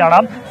പറയുകയാണ്.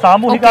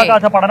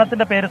 സാമൂഹികാഘാത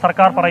പഠനത്തിന്റെ പേര്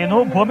സർക്കാർ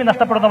പറയുന്നു. ഭൂമി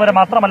നഷ്ടപ്പെടുന്നവരെ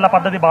മാത്രമല്ല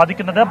പദ്ധതി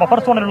ബാധിക്കുന്നത്,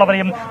 ബഫർ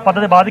സോണിലുള്ളവരെയും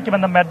പദ്ധതി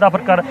ബാധിക്കുമെന്നും മേധാ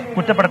പട്കർ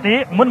കുറ്റപ്പെടുത്തി.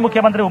 മുൻ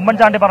മുഖ്യമന്ത്രി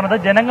ഉമ്മൻചാണ്ടി പറഞ്ഞത്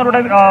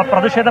ജനങ്ങളുടെ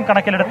പ്രതിഷേധം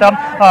കണക്കിലെടുത്ത്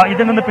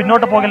ഇതിൽ നിന്ന്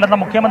പിന്നോട്ട് പോകില്ലെന്ന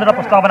മുഖ്യമന്ത്രിയുടെ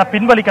പ്രസ്താവന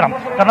പിൻവലിക്കണം.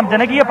 കാരണം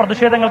ജനകീയ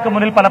പ്രതിഷേധങ്ങൾക്ക്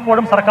മുന്നിൽ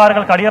പലപ്പോഴും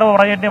സർക്കാരുകൾ കടിയറവ്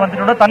പറയേണ്ടി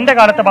വന്നിട്ടുണ്ട്. തന്റെ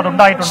കാലത്തും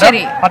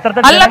അതുണ്ടായിട്ടുണ്ട്.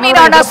 അത്തരത്തിൽ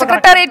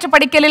സെക്രട്ടേറിയറ്റ്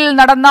പഠിക്കലിൽ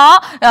നടന്ന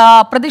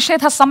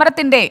പ്രതിഷേധ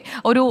സമരത്തിന്റെ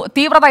ഒരു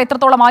തീവ്രത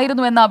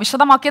എത്രത്തോളമായിരുന്നു എന്ന്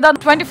വിശദമാക്കിയത്.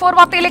 24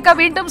 വാർത്തയിലേക്ക്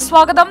വീണ്ടും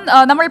സ്വാഗതം.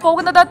 നമ്മൾ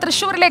പോകുന്നത്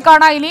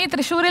തൃശൂരിലേക്കാണ്. ഇനി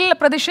തൃശൂരിൽ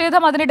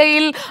പ്രതിഷേധം,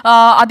 അതിനിടയിൽ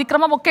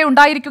അതിക്രമമൊക്കെ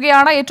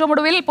ഉണ്ടായിരിക്കുകയാണ്. ഏറ്റവും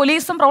ഒടുവിൽ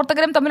പോലീസും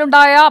പ്രവർത്തകരും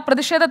തമ്മിലുണ്ടായ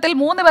പ്രതിഷേധത്തിൽ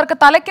 3 പേർക്ക്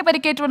തലയ്ക്ക്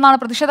പരിക്കേറ്റുവെന്നാണ്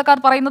പ്രതിഷേധക്കാർ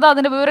പറയുന്നത്.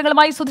 അതിന്റെ വിവരങ്ങളുമായി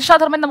സുധിഷ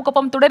ധർമ്മൻ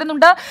നമുക്കൊപ്പം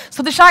തുടരുന്നുണ്ട്.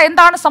 സുധിഷ,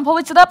 എന്താണ്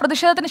സംഭവിച്ചത്?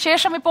 പ്രതിഷേധത്തിന്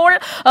ശേഷം ഇപ്പോൾ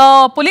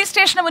പോലീസ്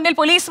സ്റ്റേഷന് മുന്നിൽ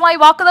പോലീസുമായി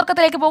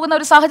വാക്കുതർക്കത്തിലേക്ക്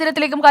പോകുന്ന ഒരു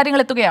സാഹചര്യത്തിലേക്കും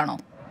കാര്യങ്ങൾ എത്തുകയാണോ?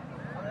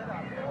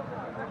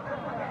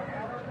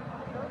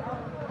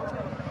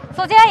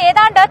 സുജയ,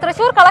 ഏതാണ്ട്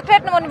തൃശൂർ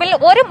കളക്ടറേറ്റിന് മുൻപിൽ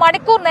 1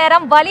 മണിക്കൂർ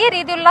നേരം വലിയ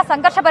രീതിയിലുള്ള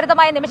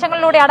സംഘർഷഭരിതമായ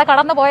നിമിഷങ്ങളിലൂടെയാണ്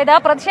കടന്നുപോയത്.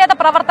 പ്രതിഷേധ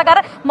പ്രവർത്തകർ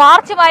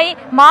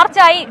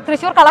മാർച്ചായി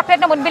തൃശൂർ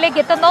കളക്ടറേറ്റിന് മുൻപിലേക്ക്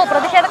എത്തുന്നു.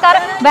 പ്രതിഷേധക്കാർ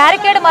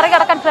ബാരിക്കേഡ്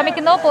മറികടക്കാൻ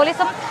ശ്രമിക്കുന്നു.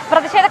 പോലീസും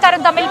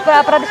പ്രതിഷേധക്കാരും തമ്മിൽ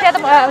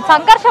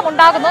സംഘർഷം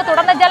ഉണ്ടാകുന്നു.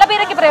 തുടർന്ന്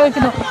ജലപീരങ്കി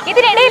പ്രയോഗിക്കുന്നു.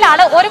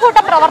 ഇതിനിടയിലാണ് ഒരു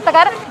കൂട്ടം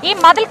പ്രവർത്തകർ ഈ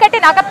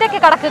മതിൽക്കെട്ടിനകത്തേക്ക്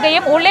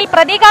കടക്കുകയും ഉള്ളിൽ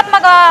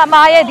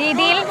പ്രതീകാത്മകമായ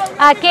രീതിയിൽ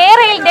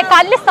കേരളിന്റെ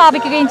കല്ല്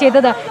സ്ഥാപിക്കുകയും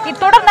ചെയ്തത്.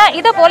 തുടർന്ന്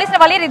ഇത്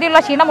പോലീസിന് വലിയ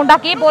രീതിയിലുള്ള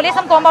ക്ഷീണമുണ്ടാക്കി.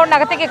 പോലീസും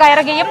കോമ്പൗണ്ടിനകത്തേക്ക്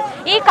കയറുകയും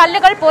ഈ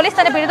കല്ലുകൾ പോലീസ്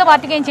തന്നെ പിഴുതു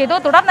മാറ്റുകയും ചെയ്തു.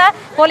 തുടർന്ന്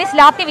പോലീസ്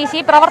ലാത്തി വീശി.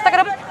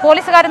 പ്രവർത്തകരും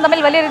പോലീസുകാരും തമ്മിൽ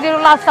വലിയ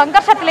രീതിയിലുള്ള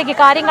സംഘർഷത്തിലേക്ക്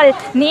കാര്യങ്ങൾ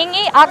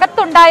നീങ്ങി.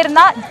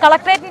 അകത്തുണ്ടായിരുന്ന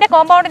കളക്ടറേറ്റിന്റെ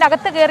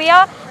കോമ്പൗണ്ടിനകത്ത് കയറിയ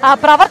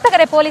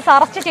പ്രവർത്തകരെ പോലീസ്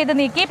അറസ്റ്റ് ചെയ്ത്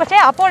നീക്കി. പക്ഷേ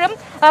അപ്പോഴും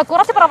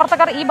കുറച്ച്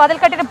പ്രവർത്തകർ ഈ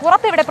മതിൽക്കെട്ടിന്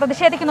പുറത്ത് ഇവിടെ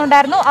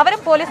പ്രതിഷേധിക്കുന്നുണ്ടായിരുന്നു.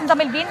 അവരും പോലീസും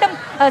തമ്മിൽ വീണ്ടും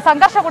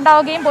സംഘർഷം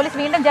ഉണ്ടാവുകയും പോലീസ്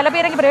വീണ്ടും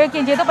ജലപീരങ്കി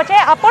പ്രയോഗിക്കുകയും ചെയ്തു. പക്ഷേ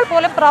അപ്പോൾ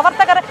പോലും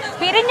പ്രവർത്തകർ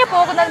പിരിഞ്ഞു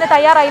പോകുന്നതിന്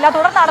തയ്യാറായില്ല.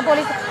 തുടർന്നാണ്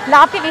പോലീസ്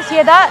ലാത്തി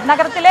വീശിയത്.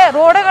 നഗരത്തിലെ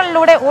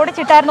റോഡുകളിലൂടെ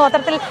ഓടിച്ചിട്ടായിരുന്നു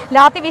അത്തരത്തിൽ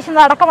ലാത്തി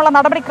വീശുന്നത് അടക്കമുള്ള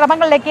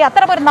നടപടിക്രമങ്ങളിലേക്ക്,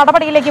 അത്തരമൊരു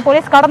നടപടിയിലേക്ക്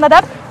പോലീസ് കടന്നത്.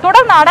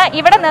 തുടർന്നാണ്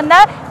ഇവിടെ നിന്ന്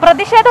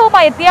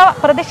പ്രതിഷേധവുമായി എത്തിയ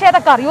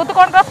പ്രതിഷേധക്കാർ, യൂത്ത്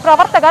കോൺഗ്രസ്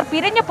പ്രവർത്തകർ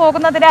പിരിഞ്ഞു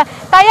പോകുന്നതിന്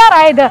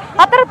തയ്യാറായത്.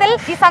 അത്തരത്തിൽ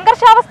ഈ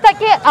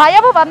സംഘർഷാവസ്ഥയ്ക്ക്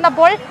അയവ്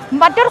വന്നപ്പോൾ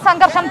മറ്റൊരു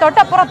സംഘർഷം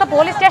തൊട്ടപ്പുറത്ത്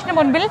പോലീസ് സ്റ്റേഷന്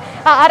മുൻപിൽ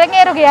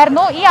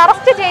അരങ്ങേറുകയായിരുന്നു. ഈ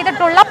അറസ്റ്റ്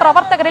ചെയ്തിട്ടുള്ള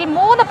പ്രവർത്തകരിൽ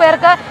 3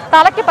 പേർക്ക്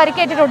തലയ്ക്ക്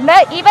പരിക്കേറ്റിട്ടുണ്ട്.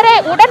 ഇവരെ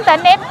ഉടൻ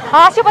തന്നെ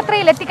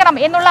ആശുപത്രിയിൽ എത്തിക്കണം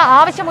എന്നുള്ള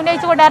ആവശ്യം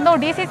ഉന്നയിച്ചുകൊണ്ടായിരുന്നു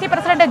DCC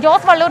പ്രസിഡന്റ്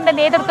ജോസ് വള്ളൂരിന്റെ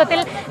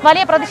നേതൃത്വത്തിൽ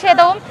വലിയ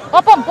പ്രതിഷേധവും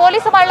ഒപ്പം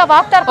പോലീസുമായുള്ള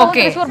വാക്തർക്കവും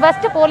തൃശൂർ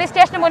വെസ്റ്റ് പോലീസ്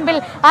സ്റ്റേഷന് മുൻപിൽ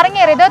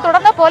അരങ്ങേറിയത്.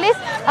 തുടർന്ന്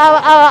പോലീസ്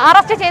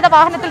അറസ്റ്റ് ചെയ്ത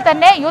വാഹനത്തിൽ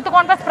തന്നെ യൂത്ത്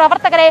കോൺഗ്രസ്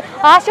പ്രവർത്തകരെ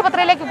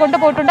ആശുപത്രിയിലേക്ക്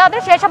കൊണ്ടുപോയിട്ടുണ്ട്.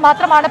 അതിനുശേഷം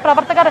മാത്രമാണ്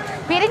പ്രവർത്തകർ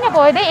പിരിഞ്ഞു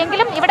പോയത്.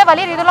 എങ്കിലും ഇവിടെ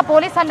വലിയ രീതിയിലുള്ള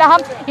പോലീസ്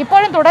സന്നാഹം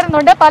ഇപ്പോഴും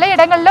തുടരുന്നുണ്ട്.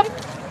 പലയിടങ്ങളിലും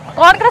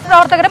കോൺഗ്രസ്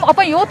പ്രവർത്തകരും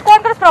ഒപ്പം യൂത്ത്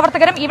കോൺഗ്രസ്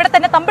പ്രവർത്തകരും ഇവിടെ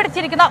തന്നെ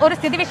തമ്പിടിച്ചിരിക്കുന്ന ഒരു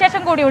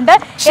സ്ഥിതിവിശേഷം കൂടിയുണ്ട്.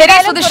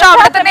 സുധിഷ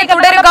അവിടെ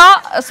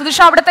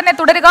തന്നെ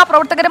തുടരുക.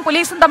 പ്രവർത്തകരും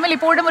പോലീസും തമ്മിൽ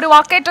ഇപ്പോഴും ഒരു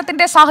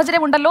വാക്കേറ്റത്തിന്റെ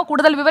സാഹചര്യം ഉണ്ടല്ലോ.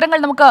 കൂടുതൽ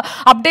വിവരങ്ങൾ നമുക്ക്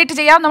അപ്ഡേറ്റ്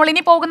ചെയ്യാം. നമ്മൾ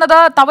ഇനി പോകുന്നത്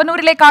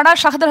തവനൂരിലേക്കാണ്.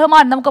 ഷഹദ്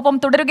റഹ്മാൻ നമുക്കൊപ്പം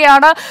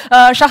തുടരുകയാണ്.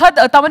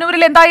 ഷഹദ്,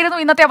 തവനൂരിൽ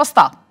എന്തായിരുന്നു ഇന്നത്തെ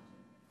അവസ്ഥ?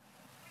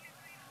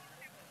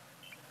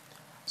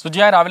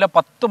 സുജിയ, രാവിലെ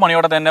 10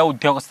 മണിയോടെ തന്നെ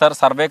ഉദ്യോഗസ്ഥർ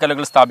സർവേ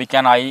കല്ലുകൾ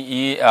സ്ഥാപിക്കാനായി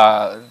ഈ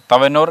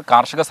തവനൂർ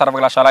കാർഷിക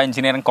സർവകലാശാല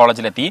എഞ്ചിനീയറിംഗ്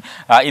കോളേജിലെത്തി.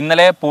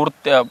 ഇന്നലെ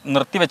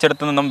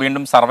നിർത്തിവെച്ചെടുത്തു നിന്നും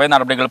വീണ്ടും സർവേ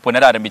നടപടികൾ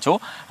പുനരാരംഭിച്ചു.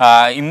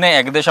 ഇന്ന്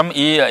ഏകദേശം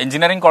ഈ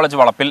എഞ്ചിനീയറിംഗ് കോളേജ്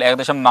വളപ്പിൽ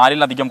ഏകദേശം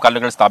 4-ലധികം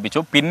കല്ലുകൾ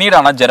സ്ഥാപിച്ചു.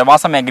 പിന്നീടാണ്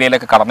ജനവാസ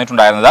മേഖലയിലേക്ക്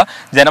കടന്നിട്ടുണ്ടായിരുന്നത്.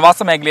 ജനവാസ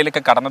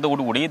മേഖലയിലേക്ക്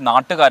കടന്നതോടുകൂടി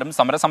നാട്ടുകാരും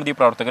സമരസമിതി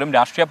പ്രവർത്തകരും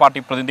രാഷ്ട്രീയ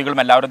പാർട്ടി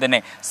പ്രതിനിധികളും എല്ലാവരും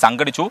തന്നെ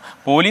സംഘടിച്ചു.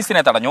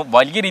 പോലീസിനെ തടഞ്ഞു.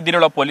 വലിയ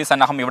രീതിയിലുള്ള പോലീസ്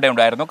സന്നാഹം ഇവിടെ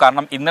ഉണ്ടായിരുന്നു.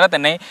 കാരണം ഇന്നലെ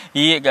തന്നെ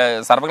ഈ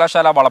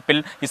സർവകലാശാല വളപ്പിൽ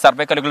ഈ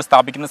സർവേ കല്ലുകൾ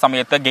സ്ഥാപിക്കുന്ന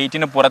സമയത്ത്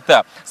ഗേറ്റിന് പുറത്ത്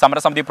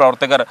സമരസമിതി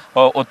പ്രവർത്തകർ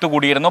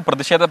ഒത്തുകൂടിയിരുന്നു,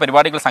 പ്രതിഷേധ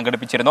പരിപാടികൾ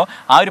സംഘടിപ്പിച്ചിരുന്നു.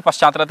 ആ ഒരു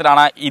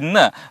പശ്ചാത്തലത്തിലാണ്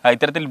ഇന്ന്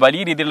ഇത്തരത്തിൽ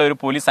വലിയ രീതിയിലുള്ള ഒരു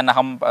പോലീസ്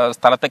സന്നാഹം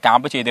സ്ഥലത്ത്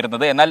ക്യാമ്പ്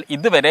ചെയ്തിരുന്നത്. എന്നാൽ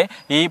ഇതുവരെ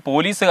ഈ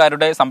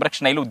പോലീസുകാരുടെ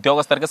സംരക്ഷണയിൽ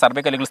ഉദ്യോഗസ്ഥർക്ക്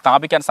സർവേ കല്ലുകൾ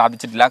സ്ഥാപിക്കാൻ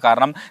സാധിച്ചിട്ടില്ല.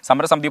 കാരണം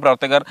സമരസമിതി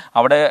പ്രവർത്തകർ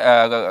അവിടെ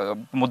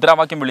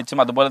മുദ്രാവാക്യം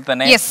വിളിച്ചും അതുപോലെ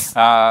തന്നെ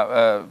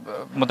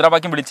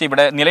മുദ്രാവാക്യം വിളിച്ച്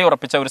ഇവിടെ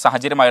നിലയുറപ്പിച്ച ഒരു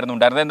സാഹചര്യമായിരുന്നു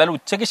ഉണ്ടായിരുന്നത്. എന്നാൽ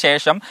ഉച്ചയ്ക്ക്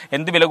ശേഷം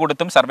എന്ത് വില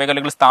കൊടുത്തും സർവേ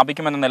കല്ലുകൾ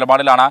സ്ഥാപിക്കുമെന്ന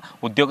നിലപാടിലാണ്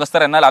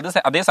ഉദ്യോഗസ്ഥർ. എന്നാൽ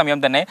അതേസമയം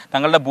തന്നെ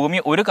തങ്ങളുടെ ഭൂമി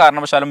ഒരു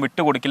കാരണവശാലും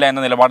വിട്ടുകൊടുക്കില്ല എന്ന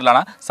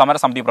നിലപാടിലാണ്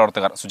സമരസമിതി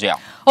പ്രവർത്തകർ. സുജയ.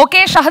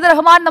 ഓക്കെ ഷഹദ്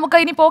റഹ്മാൻ, നമുക്ക്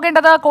ഇനി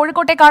പോകേണ്ടത്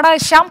കോഴിക്കോട്ടേക്കാണ്.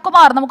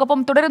 ശ്യാംകുമാർ നമുക്കൊപ്പം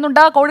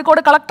തുടരുന്നുണ്ട്.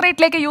 കോഴിക്കോട്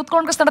കളക്ടറേറ്റിലേക്ക് യൂത്ത്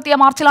കോൺഗ്രസ് നടത്തിയ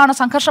മാർച്ചിലാണ്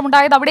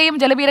സംഘർഷമുണ്ടായത്. അവിടെയും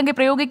ജലപീരങ്കി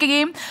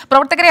പ്രയോഗിക്കുകയും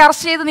പ്രവർത്തകരെ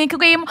അറസ്റ്റ് ചെയ്ത്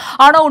നീക്കുകയും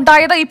ആണോ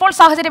ഉണ്ടായത്? ഇപ്പോൾ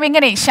സാഹചര്യം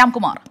എങ്ങനെ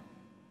ശ്യാംകുമാർ?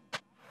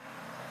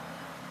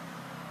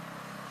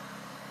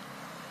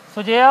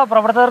 സുജയ,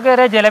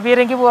 പ്രവർത്തകർക്കെതിരെ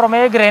ജലപീരങ്കി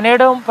പുറമെ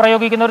ഗ്രനേഡും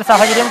പ്രയോഗിക്കുന്ന ഒരു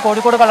സാഹചര്യം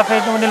കോഴിക്കോട്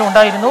കളക്ടറേറ്റിന് മുന്നിൽ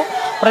ഉണ്ടായിരുന്നു.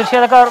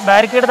 പ്രതിഷേധക്കാർ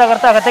ബാരിക്കേഡ്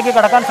തകർത്ത് അകത്തേക്ക്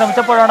കടക്കാൻ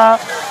ശ്രമിച്ചപ്പോഴാണ്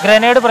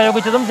ഗ്രനേഡ്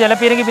പ്രയോഗിച്ചതും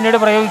ജലപീരങ്കി പിന്നീട്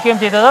പ്രയോഗിക്കുകയും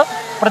ചെയ്തത്.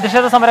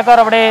 പ്രതിഷേധ സമരക്കാർ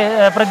അവിടെ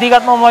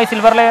പ്രതീകാത്മകമായി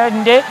സിൽവർ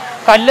ലൈനിൻ്റെ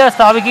കല്ല്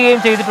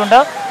സ്ഥാപിക്കുകയും ചെയ്തിട്ടുണ്ട്.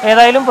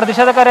 ഏതായാലും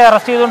പ്രതിഷേധക്കാരെ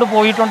അറസ്റ്റ് ചെയ്തുകൊണ്ട്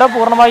പോയിട്ടുണ്ട്.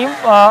 പൂർണ്ണമായും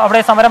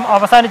അവിടെ സമരം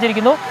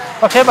അവസാനിച്ചിരിക്കുന്നു.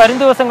 പക്ഷേ വരും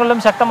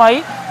ദിവസങ്ങളിലും ശക്തമായി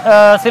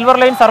സിൽവർ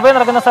ലൈൻ സർവേ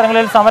നടക്കുന്ന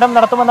സ്ഥലങ്ങളിൽ സമരം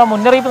നടത്തുമെന്ന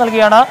മുന്നറിയിപ്പ്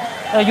നൽകിയാണ്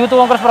യൂത്ത്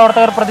കോൺഗ്രസ്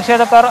പ്രവർത്തകർ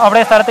പ്രതിഷേധക്കാർ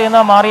അവിടെ സ്ഥലത്ത്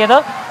നിന്ന് മാറിയത്.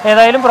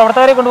 ഏതായാലും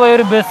പ്രവർത്തകരെ കൊണ്ടുപോയ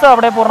ഒരു ബസ്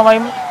അവിടെ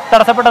പൂർണ്ണമായും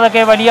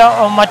തടസ്സപ്പെട്ടതൊക്കെ വലിയ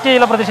മറ്റ്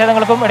ചില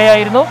പ്രതിഷേധങ്ങൾക്കും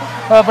ഇടയായിരുന്നു.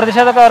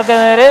 പ്രതിഷേധക്കാർക്ക്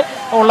നേരെ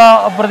ഉള്ള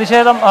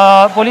പ്രതിഷേധം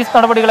പോലീസ്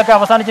നടപടികളൊക്കെ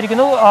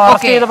അവസാനിച്ചിരിക്കുന്നു.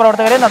 അറസ്റ്റ് ചെയ്ത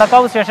പ്രവർത്തകരെ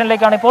നടക്കാവ്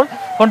സ്റ്റേഷനിലേക്കാണ് ഇപ്പോൾ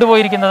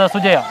കൊണ്ടുപോയിരിക്കുന്നത്.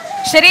 സുജയ.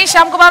 ശരി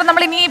ശ്യാംകുമാർ,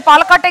 നമ്മൾ ഇനി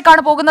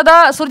പാലക്കാട്ടേക്കാണ് പോകുന്നത്.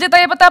 സുർജിത്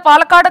അയ്യപ്പത്ത്,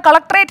 പാലക്കാട്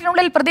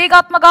കളക്ടറേറ്റിനുള്ളിൽ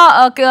പ്രതീകാത്മക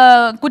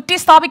കുറ്റി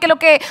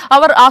സ്ഥാപിക്കലൊക്കെ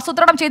അവർ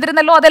ആസൂത്രണം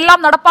ചെയ്തിരുന്നല്ലോ,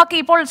 അതെല്ലാം നടപ്പാക്കി.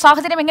 ഇപ്പോൾ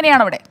സാഹചര്യം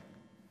എങ്ങനെയാണ് അവിടെ?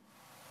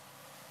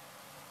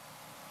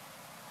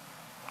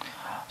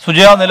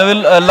 സുജയ, നിലവിൽ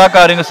എല്ലാ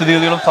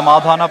സ്ഥിതിഗതികളും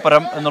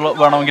സമാധാനപരം എന്നുള്ള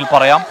വേണമെങ്കിൽ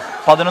പറയാം.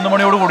 11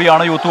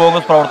 മണിയോടുകൂടിയാണ് യൂത്ത്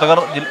കോൺഗ്രസ് പ്രവർത്തകർ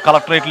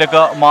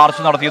കളക്ടറേറ്റിലേക്ക്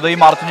മാർച്ച് നടത്തിയത്. ഈ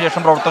മാർച്ചിന്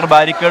ശേഷം പ്രവർത്തകർ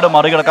ബാരിക്കേഡ്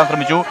മറികടക്കാൻ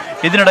ശ്രമിച്ചു.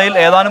 ഇതിനിടയിൽ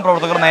ഏതാനും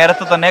പ്രവർത്തകർ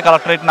നേരത്തെ തന്നെ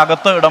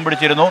കളക്ടറേറ്റിനകത്ത് ഇടം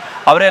പിടിച്ചിരുന്നു.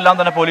 അവരെല്ലാം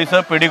തന്നെ പോലീസ്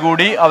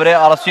പിടികൂടി അവരെ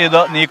അറസ്റ്റ്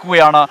ചെയ്ത്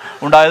നീക്കുകയാണ്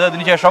ഉണ്ടായത്.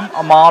 ഇതിനുശേഷം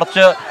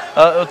മാർച്ച്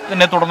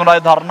തുടർന്നുണ്ടായ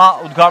ധർണ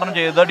ഉദ്ഘാടനം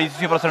ചെയ്തത്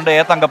DCC പ്രസിഡന്റ് A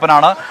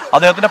തങ്കപ്പനാണ്.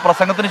 അദ്ദേഹത്തിന്റെ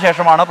പ്രസംഗത്തിന്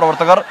ശേഷമാണ്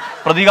പ്രവർത്തകർ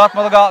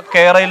പ്രതീകാത്മക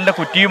കേരളിന്റെ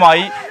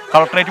കുറ്റിയുമായി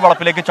കളക്ടറേറ്റ്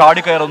വളപ്പിലേക്ക്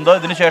ചാടിക്കയറുന്നത്.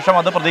 ഇതിനുശേഷം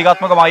അത്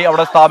പ്രതീകാത്മകമായി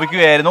അവിടെ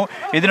സ്ഥാപിക്കുകയായിരുന്നു.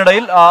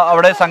 ഇതിനിടയിൽ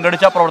അവിടെ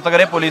സംഘടിച്ച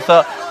പ്രവർത്തകരെ പോലീസ്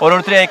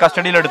ഓരോരുത്തരെയായി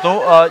കസ്റ്റഡിയിലെടുത്തു.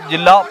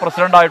 ജില്ലാ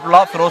പ്രസിഡന്റായിട്ടുള്ള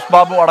ഫിറോസ്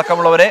ബാബു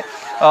അടക്കമുള്ളവരെ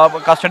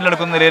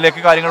കസ്റ്റഡിയിലെടുക്കുന്ന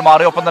നിലയിലേക്ക് കാര്യങ്ങൾ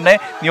മാറി. ഒപ്പം തന്നെ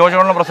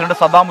നിയോജകമണ്ഡലം പ്രസിഡന്റ്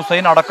സദ്ദാം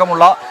ഹുസൈൻ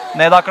അടക്കമുള്ള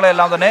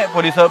നേതാക്കളെല്ലാം തന്നെ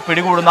പോലീസ്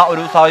പിടികൂടുന്ന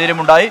ഒരു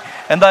സാഹചര്യമുണ്ടായി.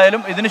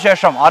 എന്തായാലും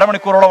ഇതിനുശേഷം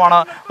അരമണിക്കൂറോളമാണ്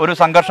ഒരു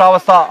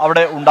സംഘർഷാവസ്ഥ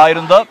അവിടെ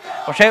ഉണ്ടായിരുന്നത്.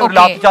 പക്ഷേ ഒരു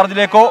ലാത്തി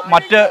ചാർജിലേക്കോ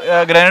മറ്റ്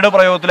ഗ്രനേഡ്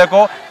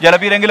പ്രയോഗത്തിലേക്കോ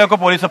ജലപീരങ്കിലേക്കോ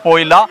പോലീസ്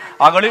പോയില്ല.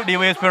 അഗളി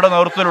ഡിവൈഎസ്പിയുടെ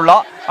നേതൃത്വത്തിലുള്ള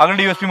അഗളി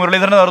DSP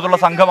മുരളീധരന്റെ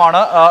നേതൃത്വത്തിലുള്ള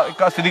സംഘമാണ്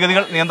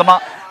സ്ഥിതിഗതികൾ നിയന്ത്രണ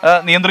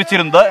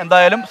നിയന്ത്രിച്ചിരുന്നത്.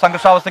 എന്തായാലും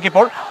സംഘർഷാവസ്ഥയ്ക്ക്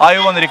ഇപ്പോൾ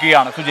ആയുവ്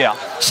വന്നിരിക്കുകയാണ്. സുജയ.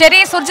 ശരി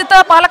സുർജിത്ത്,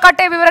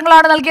 പാലക്കാട്ടെ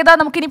വിവരങ്ങളാണ് നൽകിയത്.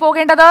 നമുക്കിനി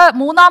പോകേണ്ടത്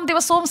മൂന്നാം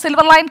ദിവസവും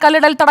സിൽവർ ലൈൻ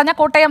കല്ലിടൽ തടഞ്ഞ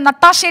കോട്ടയം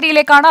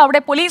നട്ടാശ്ശേരിയിലേക്കാണ്.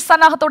 അവിടെ പോലീസ്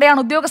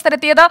സന്നാഹത്തോടെയാണ്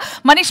ഉദ്യോഗസ്ഥരെത്തിയത്.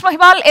 മനീഷ്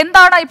മഹിവാൽ,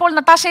 എന്താണ് ഇപ്പോൾ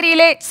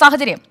നട്ടാശ്ശേരിയിലെ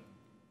സാഹചര്യം?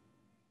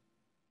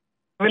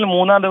 നിലവിൽ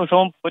മൂന്നാം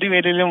ദിവസവും ഒരു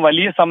വേദിയിലും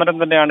വലിയ സമരം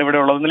തന്നെയാണ് ഇവിടെ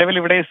ഉള്ളത്. നിലവിൽ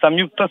ഇവിടെ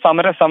സംയുക്ത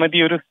സമര സമിതി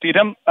ഒരു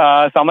സ്ഥിരം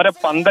സമര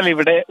പന്തൽ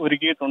ഇവിടെ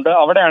ഒരുക്കിയിട്ടുണ്ട്.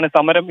 അവിടെയാണ്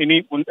സമരം ഇനി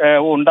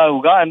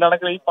ഉണ്ടാവുക.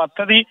 എന്താണെങ്കിൽ ഈ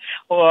പദ്ധതി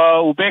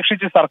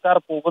ഉപേക്ഷിച്ച് സർക്കാർ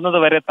പോകുന്നത്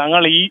വരെ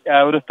തങ്ങൾ ഈ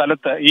ഒരു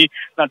സ്ഥലത്ത് ഈ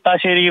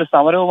നട്ടാശ്ശേരിയിൽ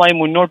സമരവുമായി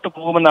മുന്നോട്ട്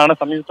പോകുമെന്നാണ്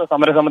സംയുക്ത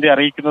സമരസമിതി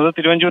അറിയിക്കുന്നത്.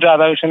 തിരുവഞ്ചൂർ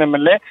രാധാകൃഷ്ണൻ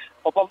MLA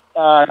ഒപ്പം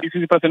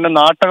DCC പ്രസിഡന്റ്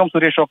നാട്ടകം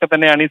സുരേഷ് ഒക്കെ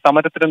തന്നെയാണ് ഈ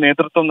സമരത്തിന്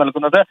നേതൃത്വം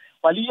നൽകുന്നത്.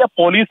 വലിയ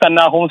പോലീസ്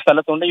സന്നാഹവും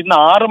സ്ഥലത്തുണ്ട്. ഇന്ന്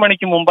 6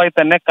 മണിക്ക് മുമ്പായി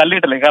തന്നെ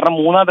കല്ലിടൽ, കാരണം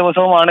മൂന്നാം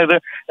ദിവസവും ഇത്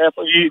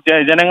ഈ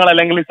ജനങ്ങൾ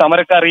അല്ലെങ്കിൽ ഈ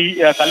സമരക്കാർ ഈ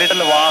കല്ലിടൽ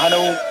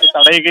വാഹനവും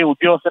തടയുകയും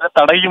ഉദ്യോഗസ്ഥരെ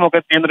തടയുകയും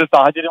ഒക്കെ ചെയ്യുന്ന ഒരു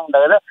സാഹചര്യം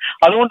ഉണ്ടായത്.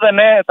 അതുകൊണ്ട്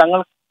തന്നെ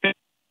താങ്കൾ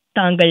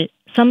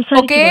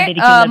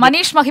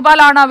മനീഷ്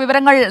മഹിബാലാണ്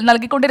വിവരങ്ങൾ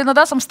നൽകിക്കൊണ്ടിരുന്നത്.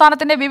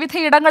 സംസ്ഥാനത്തിന്റെ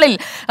വിവിധയിടങ്ങളിൽ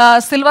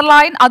സിൽവർ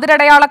ലൈൻ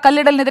അതിരടയാള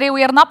കല്ലിടലിനെതിരെ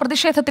ഉയർന്ന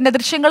പ്രതിഷേധത്തിന്റെ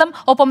ദൃശ്യങ്ങളും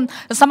ഒപ്പം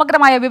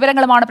സമഗ്രമായ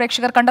വിവരങ്ങളുമാണ്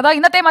പ്രേക്ഷകർ കണ്ടത്.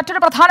 ഇന്നത്തെ മറ്റൊരു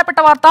പ്രധാനപ്പെട്ട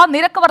വാർത്ത,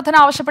 നിരക്ക് വർധന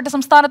ആവശ്യപ്പെട്ട്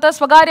സംസ്ഥാനത്ത്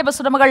സ്വകാര്യ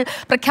ബസ് ഉടമകൾ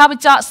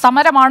പ്രഖ്യാപിച്ച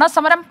സമരമാണ്.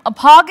 സമരം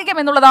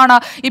ഭാഗികമെന്നുള്ളതാണ്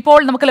ഇപ്പോൾ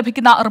നമുക്ക്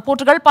ലഭിക്കുന്ന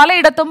റിപ്പോർട്ടുകൾ.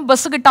 പലയിടത്തും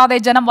ബസ് കിട്ടാതെ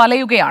ജനം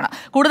വലയുകയാണ്.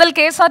 കൂടുതൽ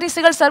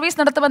KSRTCകൾ സർവീസ്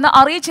നടത്തുമെന്ന്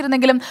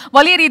അറിയിച്ചിരുന്നെങ്കിലും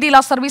വലിയ രീതിയിൽ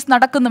ആ സർവീസ്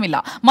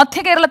നടക്കുന്നുമില്ല. മധ്യ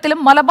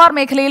കേരളത്തിലും മലബാർ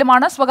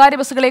മേഖലയിലുമാണ് സ്വകാര്യ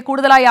ബസ്സുകളെ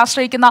കൂടുതലായി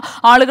ആശ്രയിക്കുന്ന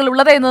ആളുകൾ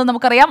ഉള്ളത് എന്നത്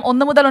നമുക്കറിയാം.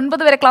 1 മുതൽ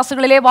 9 വരെ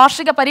ക്ലാസ്സുകളിലെ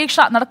വാർഷിക പരീക്ഷ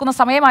നടക്കുന്ന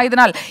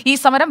സമയമായതിനാൽ ഈ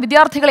സമരം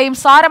വിദ്യാർത്ഥികളെയും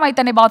സാരമായി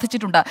തന്നെ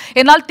ബാധിച്ചിട്ടുണ്ട്.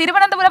 എന്നാൽ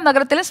തിരുവനന്തപുരം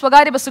നഗരത്തിൽ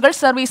സ്വകാര്യ ബസ്സുകൾ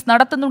സർവീസ്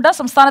നടത്തുന്നുണ്ട്.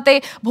 സംസ്ഥാനത്തെ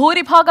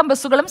ഭൂരിഭാഗം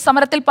ബസ്സുകളും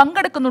സമരത്തിൽ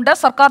പങ്കെടുക്കുന്നുണ്ട്.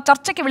 സർക്കാർ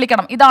ചർച്ചയ്ക്ക്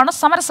വിളിക്കണം, ഇതാണ്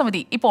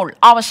സമരസമിതി ഇപ്പോൾ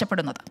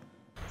ആവശ്യപ്പെടുന്നത്.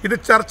 ഇത്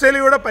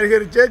ചർച്ചയിലൂടെ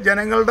പരിഹരിച്ച്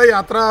ജനങ്ങളുടെ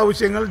യാത്രാ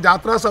ആവശ്യങ്ങൾ,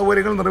 യാത്രാ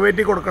സൗകര്യങ്ങൾ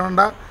നിറവേറ്റി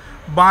കൊടുക്കേണ്ട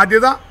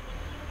ബാധ്യത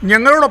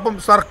ഞങ്ങളോടൊപ്പം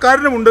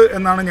സർക്കാരിനുമുണ്ട്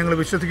എന്നാണ് ഞങ്ങൾ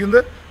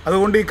വിശ്വസിക്കുന്നത്.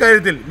 അതുകൊണ്ട്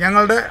ഇക്കാര്യത്തിൽ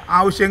ഞങ്ങളുടെ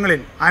ആവശ്യങ്ങളിൽ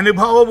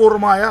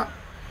അനുഭാവപൂർവമായ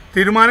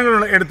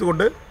തീരുമാനങ്ങൾ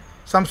എടുത്തുകൊണ്ട്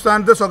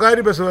സംസ്ഥാനത്തെ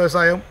സ്വകാര്യ ബസ്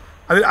വ്യവസായം,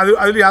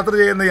 അതിൽ യാത്ര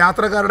ചെയ്യുന്ന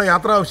യാത്രക്കാരുടെ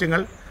യാത്രാ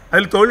ആവശ്യങ്ങൾ,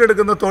 അതിൽ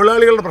തൊഴിലെടുക്കുന്ന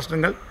തൊഴിലാളികളുടെ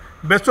പ്രശ്നങ്ങൾ,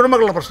 ബസ്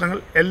ഉടമകളുടെ പ്രശ്നങ്ങൾ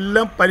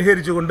എല്ലാം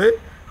പരിഹരിച്ചുകൊണ്ട്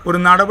ഒരു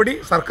നടപടി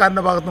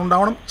സർക്കാരിൻ്റെ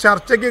ഭാഗത്തുനിന്നുണ്ടാവണം.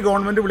 ചർച്ചയ്ക്ക്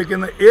ഗവൺമെൻറ്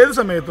വിളിക്കുന്ന ഏത്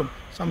സമയത്തും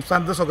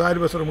സംസ്ഥാനത്തെ സ്വകാര്യ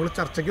ബസ് ഉടമകൾ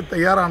ചർച്ചയ്ക്ക്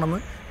തയ്യാറാണെന്ന്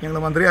ഞങ്ങൾ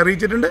മന്ത്രി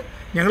അറിയിച്ചിട്ടുണ്ട്.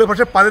 ഞങ്ങൾ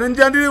പക്ഷേ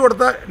 15-ാം തീയതി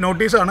കൊടുത്ത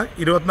നോട്ടീസാണ്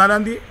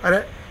 24-ാം തീയതി വരെ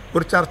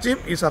ഒരു ചർച്ചയും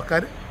ഈ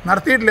സർക്കാർ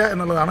നടത്തിയിട്ടില്ല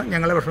എന്നുള്ളതാണ്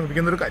ഞങ്ങളെ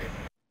വിഷമിപ്പിക്കുന്ന ഒരു കാര്യം.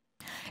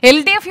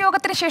 LDF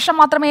യോഗത്തിന് ശേഷം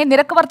മാത്രമേ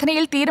നിരക്ക്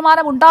വർധനയിൽ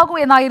തീരുമാനമുണ്ടാകൂ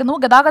എന്നായിരുന്നു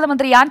ഗതാഗത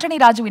മന്ത്രി ആന്റണി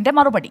രാജുവിന്റെ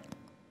മറുപടി.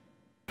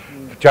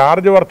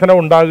 ചാർജ് വർധന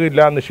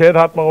ഉണ്ടാകില്ല,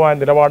 നിഷേധാത്മകമായ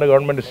നിലപാട്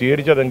ഗവൺമെൻറ്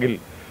സ്വീകരിച്ചതെങ്കിൽ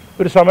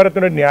ഒരു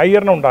സമരത്തിന്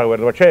ന്യായീകരണം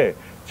ഉണ്ടാകുമായിരുന്നു. പക്ഷേ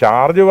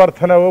ചാർജ്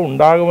വർധനവ്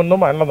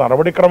ഉണ്ടാകുമെന്നും അതിനുള്ള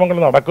നടപടിക്രമങ്ങൾ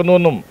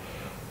നടക്കുന്നുവെന്നും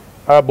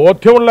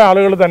ബോധ്യമുള്ള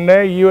ആളുകൾ തന്നെ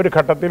ഈ ഒരു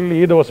ഘട്ടത്തിൽ,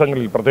 ഈ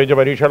ദിവസങ്ങളിൽ, പ്രത്യേകിച്ച്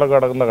പരീക്ഷകളൊക്കെ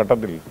നടക്കുന്ന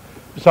ഘട്ടത്തിൽ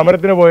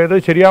സമരത്തിന് പോയത്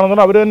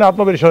ശരിയാണെന്നുള്ള അവർ തന്നെ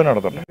ആത്മപരിശോധന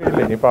നടത്തണം. ഇല്ല,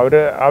 ഇനിയിപ്പോൾ അവർ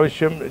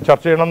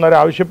ചർച്ച ചെയ്യണമെന്നവർ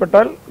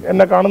ആവശ്യപ്പെട്ടാൽ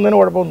എന്നെ കാണുന്നതിന്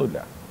കുഴപ്പമൊന്നുമില്ല.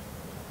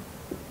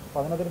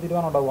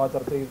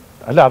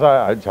 അല്ല, അതാ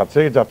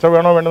ചർച്ച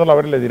വേണോ വേണ്ടെന്നുള്ള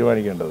അവരല്ലേ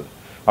തീരുമാനിക്കേണ്ടത്.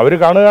 അവർ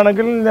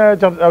കാണുകയാണെങ്കിൽ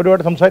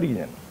അവരുമായിട്ട് സംസാരിക്കും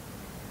ഞാൻ.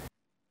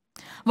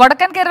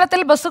 വടക്കൻ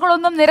കേരളത്തിൽ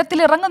ബസ്സുകളൊന്നും നിരത്തിൽ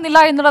ഇറങ്ങുന്നില്ല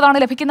എന്നുള്ളതാണ്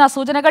ലഭിക്കുന്ന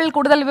സൂചനകൾ.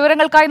 കൂടുതൽ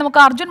വിവരങ്ങൾക്കായി നമുക്ക്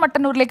അർജുൻ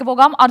മട്ടന്നൂരിലേക്ക്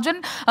പോകാം. അർജുൻ,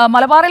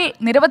 മലബാറിൽ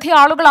നിരവധി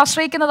ആളുകൾ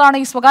ആശ്രയിക്കുന്നതാണ്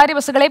ഈ സ്വകാര്യ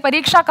ബസ്സുകളെ.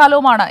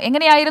 പരീക്ഷാകാലവുമാണ്.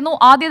 എങ്ങനെയായിരുന്നു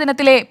ആദ്യ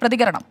ദിനത്തിലെ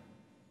പ്രതികരണം?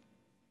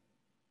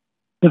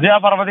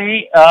 പാർവതി,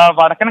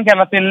 വടക്കൻ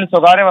കേരളത്തിൽ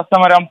സ്വകാര്യ ബസ്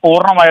സമരം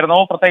പൂർണ്ണമായിരുന്നു.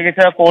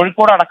 പ്രത്യേകിച്ച്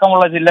കോഴിക്കോട്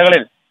അടക്കമുള്ള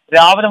ജില്ലകളിൽ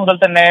രാവിലെ മുതൽ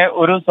തന്നെ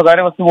ഒരു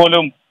സ്വകാര്യ ബസ്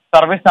പോലും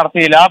സർവീസ്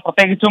നടത്തിയില്ല.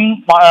 പ്രത്യേകിച്ചും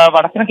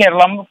വടക്കൻ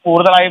കേരളം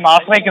കൂടുതലായും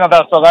ആശ്രയിക്കുന്നത്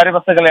സ്വകാര്യ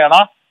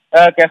ബസ്സുകളെയാണ്.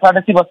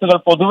 KSRTC ബസ്സുകൾ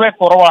പൊതുവെ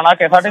കുറവാണ്.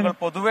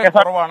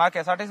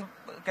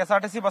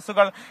 KSRTC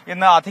ബസ്സുകൾ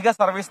ഇന്ന് അധിക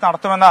സർവീസ്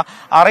നടത്തുമെന്ന്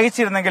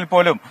അറിയിച്ചിരുന്നെങ്കിൽ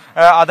പോലും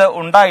അത്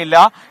ഉണ്ടായില്ല.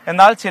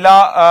 എന്നാൽ ചില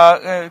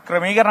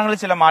ക്രമീകരണങ്ങളിൽ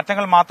ചില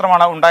മാറ്റങ്ങൾ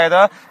മാത്രമാണ്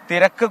ഉണ്ടായത്.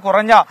 തിരക്ക്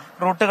കുറഞ്ഞ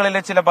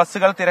റൂട്ടുകളിലെ ചില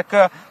ബസ്സുകൾ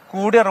തിരക്ക്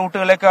കൂടിയ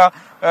റൂട്ടുകളിലേക്ക്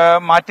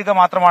മാറ്റുക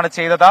മാത്രമാണ്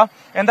ചെയ്തത്.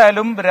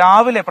 എന്തായാലും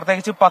രാവിലെ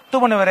പ്രത്യേകിച്ച്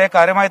 10 മണി വരെ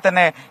കാര്യമായി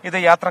തന്നെ ഇത്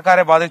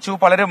യാത്രക്കാരെ ബാധിച്ചു.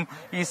 പലരും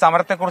ഈ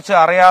സമരത്തെക്കുറിച്ച്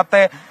അറിയാത്ത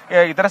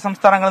ഇതര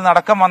സംസ്ഥാനങ്ങളിൽ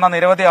നിന്നടക്കം വന്ന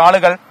നിരവധി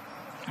ആളുകൾ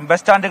ബസ്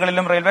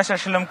സ്റ്റാൻഡുകളിലും റെയിൽവേ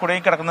സ്റ്റേഷനിലും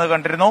കുടുങ്ങിക്കിടക്കുന്നത്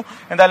കണ്ടിരുന്നു.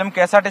 എന്തായാലും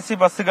KSRTC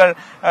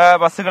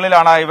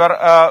ബസ്സുകളിലാണ് ഇവർ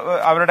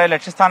അവരുടെ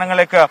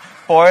ലക്ഷ്യസ്ഥാനങ്ങളിലേക്ക്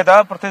പോയത്.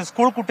 പ്രത്യേകിച്ച്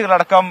സ്കൂൾ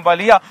കുട്ടികളടക്കം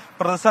വലിയ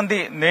പ്രതിസന്ധി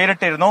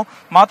നേരിട്ടിരുന്നു.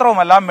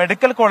 മാത്രവുമല്ല,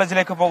 മെഡിക്കൽ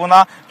കോളേജിലേക്ക് പോകുന്ന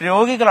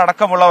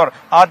രോഗികളടക്കമുള്ളവർ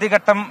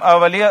ആദ്യഘട്ടം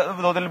വലിയ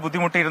തോതിൽ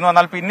ബുദ്ധിമുട്ടിയിരുന്നു.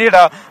 എന്നാൽ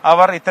പിന്നീട്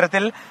അവർ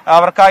ഇത്തരത്തിൽ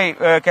അവർക്കായി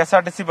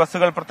KSRTC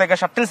ബസ്സുകൾ പ്രത്യേക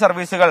ഷട്ടിൽ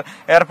സർവീസുകൾ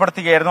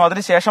ഏർപ്പെടുത്തുകയായിരുന്നു.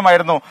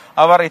 അതിനുശേഷമായിരുന്നു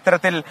അവർ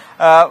ഇത്തരത്തിൽ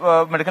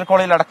മെഡിക്കൽ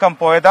കോളേജിലടക്കം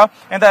പോയത്.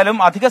 എന്തായാലും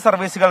അധിക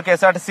സർവീസുകൾ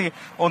KSRTC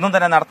ഒന്നും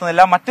തന്നെ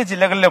നടത്തുന്നില്ല. മറ്റ്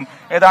ജില്ലകളിലും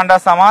ഏതാണ്ട്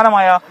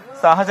സമാനമായ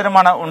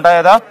സാഹചര്യമാണ്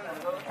ഉണ്ടായത്.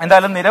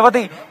 എന്തായാലും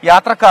നിരവധി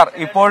യാത്രക്കാർ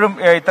ഇപ്പോഴും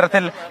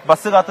ഇത്തരത്തിൽ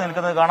ബസ് കാത്തു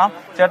നിൽക്കുന്നത് കാണാം.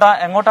 ചേട്ടാ,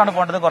 എങ്ങോട്ടാണ്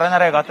പോകേണ്ടത്? കുറെ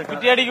നേരം കാത്ത്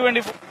കുറ്റിയാടിക്ക്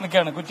വേണ്ടി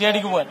നിൽക്കുകയാണ്.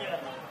 കുറ്റിയാടിക്ക് പോകാൻ,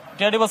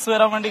 കുറ്റിയാടി ബസ്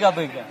വരാൻ വേണ്ടി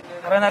കാത്തു നിൽക്കുക.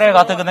 കുറെ നേരം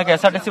കാത്തു നിൽക്കുന്നത്.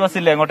 KSRTC ബസ്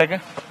ഇല്ലേ എങ്ങോട്ടേക്ക്?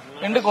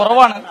 ഉണ്ട്,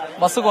 കുറവാണ്,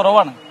 ബസ്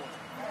കുറവാണ്.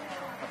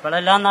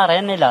 ഇപ്പോഴെല്ലാം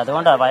അറിയുന്നില്ല,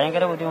 അതുകൊണ്ടാണ്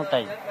ഭയങ്കര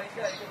ബുദ്ധിമുട്ടായി.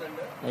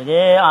 ഇത്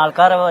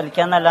ആൾക്കാരെ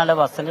വലിക്കാന്നല്ലാണ്ട്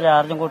ബസ്സിന്റെ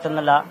ചാർജും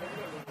കൂട്ടുന്നില്ല.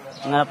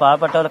 ഇങ്ങനെ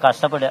പാവപ്പെട്ടവർ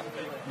കഷ്ടപ്പെടുക.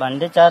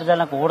 വണ്ടി ചാർജ്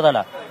എല്ലാം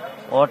കൂടുതലാണ്.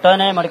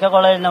 ഓട്ടോനെ മെഡിക്കൽ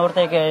കോളേജിൽ നിന്ന്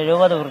ഇവിടത്തേക്ക്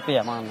 70 ഉറുപ്പിക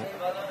വാങ്ങുന്നത്.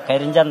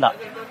 കരിഞ്ചന്ത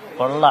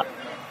കൊള്ള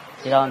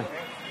ഇതാണ്.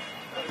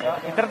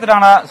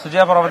 ഇത്തരത്തിലാണ്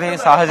സുജയ പ്രവൃത്തി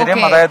സാഹചര്യം.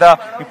 അതായത്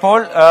ഇപ്പോൾ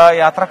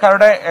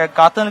യാത്രക്കാരുടെ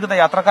കാത്തു നിൽക്കുന്ന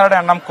യാത്രക്കാരുടെ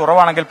എണ്ണം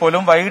കുറവാണെങ്കിൽ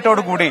പോലും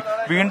വൈകിട്ടോടുകൂടി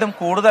വീണ്ടും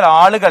കൂടുതൽ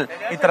ആളുകൾ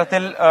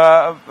ഇത്തരത്തിൽ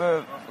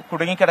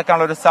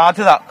കുടുങ്ങിക്കിടക്കാനുള്ള ഒരു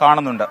സാധ്യത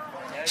കാണുന്നുണ്ട്.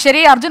 ശരി,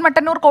 അർജുൻ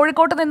മട്ടന്നൂർ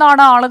കോഴിക്കോട്ട്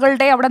നിന്നാണ്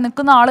അവിടെ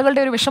നിൽക്കുന്ന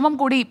ആളുകളുടെ ഒരു വിഷമം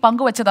കൂടി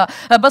പങ്കുവച്ചത്.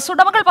 ബസ്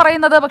ഉടമകൾ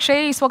പറയുന്നത് പക്ഷേ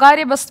ഈ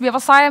സ്വകാര്യ ബസ്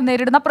വ്യവസായം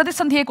നേരിടുന്ന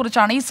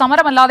പ്രതിസന്ധിയെക്കുറിച്ചാണ്. ഈ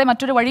സമരമല്ലാതെ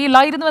മറ്റൊരു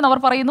വഴിയില്ലായിരുന്നുവെന്ന് അവർ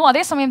പറയുന്നു.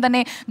 അതേസമയം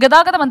തന്നെ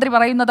ഗതാഗത മന്ത്രി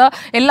പറയുന്നത്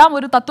എല്ലാം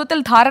ഒരു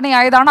തത്വത്തിൽ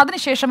ധാരണയായതാണ്,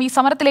 അതിനുശേഷം ഈ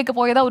സമരത്തിലേക്ക്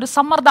പോയത് ഒരു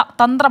സമ്മർദ്ദ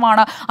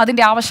തന്ത്രമാണ്,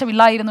 അതിന്റെ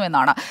ആവശ്യമില്ലായിരുന്നു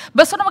എന്നാണ്.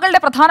 ബസ്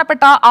ഉടമകളുടെ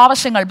പ്രധാനപ്പെട്ട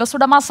ആവശ്യങ്ങൾ ബസ്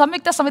ഉടമ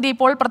സംയുക്ത സമിതി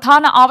ഇപ്പോൾ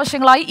പ്രധാന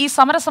ആവശ്യങ്ങളായി ഈ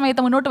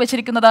സമരസമയത്ത് മുന്നോട്ട്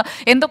വെച്ചിരിക്കുന്നത്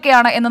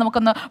എന്തൊക്കെയാണ് എന്ന്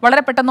നമുക്കൊന്ന്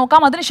വളരെ പെട്ടെന്ന്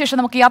നോക്കാം. അതിനുശേഷം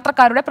നമുക്ക്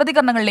യാത്രക്കാരുടെ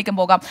പ്രതികരണങ്ങളിലേക്കും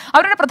പോകാം.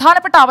 അവരുടെ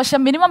പ്രധാനപ്പെട്ട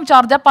ആവശ്യം മിനിമം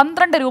ചാർജ്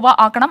 12 രൂപ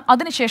ആക്കണം.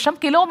 അതിനുശേഷം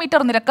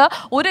കിലോമീറ്റർ നിരക്ക്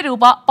 1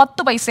 രൂപ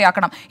 10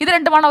 പൈസയാക്കണം. ഇത്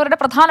രണ്ടുമാണ് അവരുടെ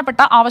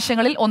പ്രധാനപ്പെട്ട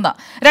ആവശ്യങ്ങളിൽ ഒന്ന്.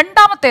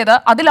 രണ്ടാമത്തേത്,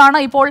 അതിലാണ്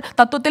ഇപ്പോൾ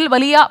തത്വത്തിൽ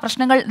വലിയ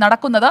പ്രശ്നങ്ങൾ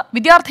നടക്കുന്നത്,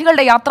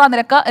 വിദ്യാർത്ഥികളുടെ യാത്രാ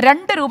നിരക്ക്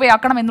 2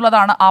 രൂപയാക്കണം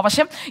എന്നുള്ളതാണ്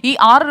ആവശ്യം. ഈ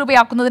 6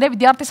 രൂപയാക്കുന്നതിനെ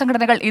വിദ്യാർത്ഥി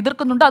സംഘടനകൾ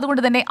എതിർക്കുന്നുണ്ട്.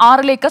 അതുകൊണ്ട് തന്നെ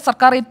 6ലേക്ക്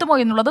സർക്കാർ എത്തുമോ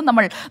എന്നുള്ളത്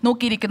നമ്മൾ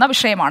നോക്കിയിരിക്കുന്ന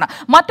വിഷയമാണ്.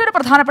 മറ്റൊരു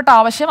പ്രധാനപ്പെട്ട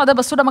ആവശ്യം, അത്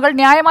ബസ് ഉടമകൾ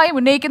ന്യായമായി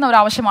ഉന്നയിക്കുന്ന ഒരു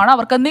ആവശ്യമാണ്.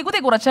 അവർക്ക്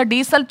നികുതി കുറച്ച്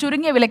ഡീസൽ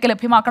ചുരുങ്ങിയ വിലയ്ക്ക്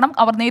ലഭ്യമാക്കണം.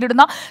 അവർ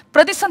നേരിടുന്ന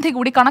പ്രതിസന്ധി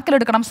കൂടി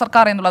കണക്കിലെടുക്കണം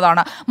സർക്കാർ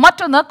എന്നുള്ളതാണ്.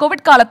 മറ്റൊന്ന്,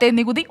 കോവിഡ് കാലത്തെ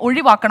നികുതി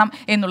ഒഴിവാക്കണം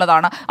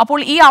എന്നുള്ളതാണ്. അപ്പോൾ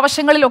ഈ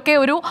ആവശ്യങ്ങളിലൊക്കെ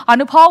ഒരു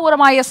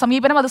അനുഭാവപൂർവമായ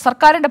സമീപനം അത്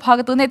സർക്കാരിന്റെ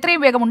ഭാഗത്തു നിന്ന്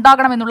എത്രയും വേഗം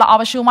ഉണ്ടാകണമെന്നുള്ള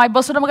ആവശ്യവുമായി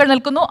ബസ് ഉടമകൾ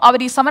നിൽക്കുന്നു.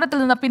 അവർ ഈ സമരത്തിൽ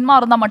നിന്ന്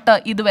പിന്മാറുന്ന മട്ട്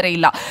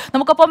ഇതുവരെയില്ല.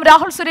 നമുക്കൊപ്പം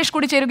രാഹുൽ സുരേഷ്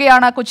കൂടി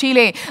ചേരുകയാണ്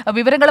കൊച്ചിയിലെ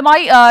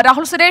വിവരങ്ങളുമായി.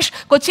 രാഹുൽ സുരേഷ്,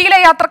 കൊച്ചിയിലെ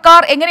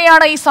യാത്രക്കാർ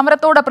എങ്ങനെയാണ് ഈ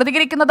സമരത്തോട്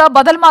പ്രതികരിക്കുന്നത്?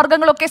 ബദൽ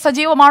മാർഗങ്ങളൊക്കെ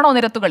സജീവമാണോ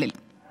നിരത്തുകളിൽ?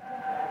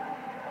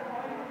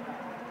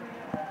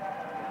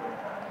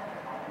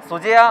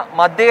 സുജയ,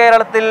 മധ്യ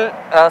കേരളത്തിൽ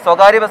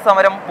സ്വകാര്യ ബസ്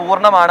സമരം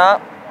പൂർണ്ണമാണ്.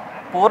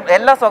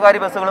 എല്ലാ സ്വകാര്യ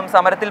ബസ്സുകളും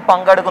സമരത്തിൽ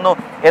പങ്കെടുക്കുന്നു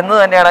എന്ന്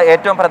തന്നെയാണ്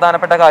ഏറ്റവും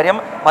പ്രധാനപ്പെട്ട കാര്യം.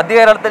 മധ്യ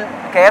കേരളത്തിൽ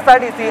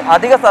KSRTC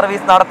അധിക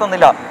സർവീസ്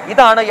നടത്തുന്നില്ല.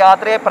 ഇതാണ്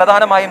യാത്രയെ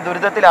പ്രധാനമായും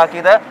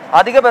ദുരിതത്തിലാക്കിയത്.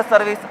 അധിക ബസ്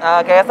സർവീസ്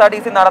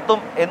KSRTC നടത്തും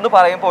എന്ന്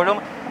പറയുമ്പോഴും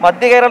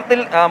മധ്യ കേരളത്തിൽ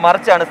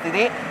മറിച്ചാണ്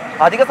സ്ഥിതി.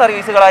 അധിക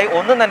സർവീസുകളായി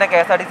ഒന്നും തന്നെ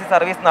KSRTC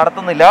സർവീസ്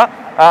നടത്തുന്നില്ല.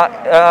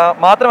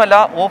 മാത്രമല്ല,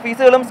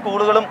 ഓഫീസുകളും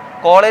സ്കൂളുകളും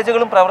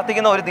കോളേജുകളും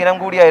പ്രവർത്തിക്കുന്ന ഒരു ദിനം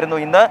കൂടിയായിരുന്നു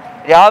ഇന്ന്.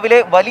 രാവിലെ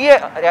വലിയ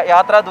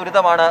യാത്രാ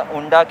ദുരിതമാണ്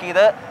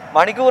ഉണ്ടാക്കിയത്.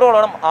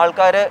 മണിക്കൂറോളം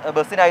ആൾക്കാർ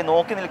ബസ്സിനായി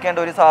നോക്കി നിൽക്കേണ്ട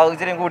ഒരു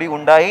സാഹചര്യം കൂടി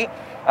ഉണ്ടായി.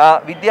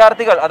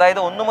 വിദ്യാർത്ഥികൾ, അതായത്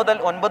 1 മുതൽ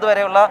 9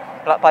 വരെയുള്ള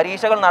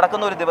പരീക്ഷകൾ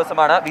നടക്കുന്ന ഒരു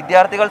ദിവസമാണ്.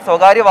 വിദ്യാർത്ഥികൾ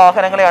സ്വകാര്യ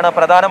വാഹനങ്ങളെയാണ്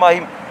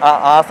പ്രധാനമായും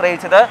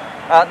ആശ്രയിച്ചത്.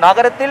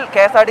 നഗരത്തിൽ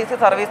KSRTC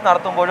സർവീസ്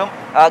നടത്തുമ്പോഴും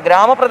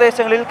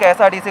ഗ്രാമപ്രദേശങ്ങളിൽ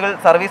KSRTCകൾ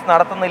സർവീസ്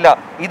നടത്തുന്നില്ല.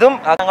 ഇതും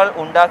ഞങ്ങൾ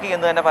ഉണ്ടാക്കി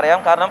എന്ന് തന്നെ പറയാം.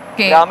 കാരണം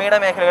ഗ്രാമീണ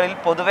മേഖലകളിൽ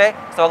പൊതുവെ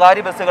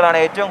സ്വകാര്യ ബസ്സുകളാണ്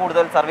ഏറ്റവും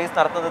കൂടുതൽ സർവീസ്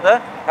നടത്തുന്നത്.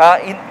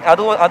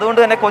 അതുകൊണ്ട്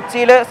തന്നെ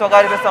കൊച്ചിയിലെ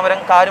സ്വകാര്യ ബസ് സമരം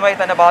കാര്യമായി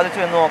തന്നെ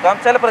ബാധിച്ചു എന്ന് നോക്കാം.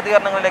 ചില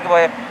പ്രതികരണങ്ങളിലേക്ക്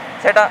പോയ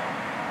ചേട്ടാ,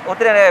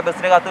 ഒത്തിരി നേരം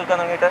ബസ്സിന് കാത്തു നിൽക്കാൻ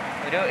തുടങ്ങിയിട്ട്?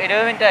 ഒരു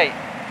 20 മിനിറ്റായി.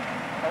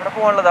 എവിടെ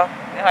പോകാനുള്ളതാ?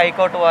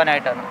 ഹൈക്കോർട്ട്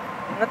പോകാനായിട്ടാണ്.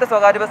 ഇന്നത്തെ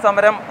സ്വകാര്യ ബസ്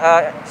സമരം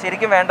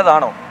ശരിക്കും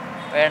വേണ്ടതാണോ?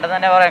 വേണ്ടെന്ന്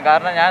തന്നെ പറയാം.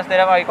 കാരണം ഞാൻ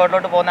സ്ഥിരം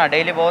ഹൈക്കോർട്ടിലോട്ട് പോകുന്നതാണ്,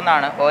 ഡെയിലി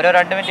പോകുന്നതാണ്. ഓരോ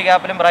 2 മിനിറ്റ്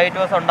ഗ്യാപ്പിലും പ്രൈവറ്റ്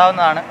ബസ്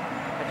ഉണ്ടാവുന്നതാണ്.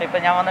 പക്ഷേ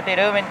ഇപ്പം ഞാൻ വന്നിട്ട്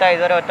 20 മിനിറ്റായി,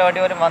 ഇതുവരെ ഒറ്റ വണ്ടി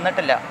പോലും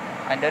വന്നിട്ടില്ല.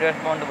 അതിൻ്റെ ഒരു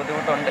വിഷമമുണ്ട്,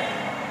 ബുദ്ധിമുട്ടുണ്ട്.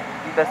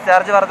 ഈ ബസ്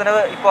ചാർജ്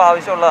വർധനവ് ഇപ്പോൾ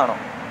ആവശ്യമുള്ളതാണോ?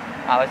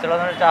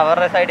 ആവശ്യമുള്ളതെന്ന് വെച്ചാൽ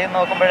അവരുടെ സൈഡിൽ നിന്ന്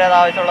നോക്കുമ്പോഴേ അത്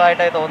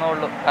ആവശ്യമുള്ളതായിട്ടേ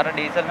തോന്നുള്ളൂ. കാരണം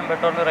ഡീസലിനും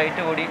പെട്രോളിനും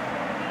റേറ്റ് കൂടി,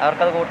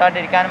 അവർക്കത്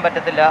കൂട്ടാണ്ടിരിക്കാനും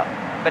പറ്റത്തില്ല.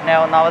 പിന്നെ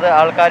ഒന്നാമത്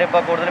ആൾക്കാർ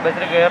ഇപ്പോൾ കൂടുതൽ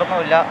ബസ്സിൽ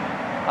കയറുന്നുമില്ല.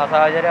 ആ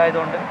സാഹചര്യം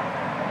ആയതുകൊണ്ട്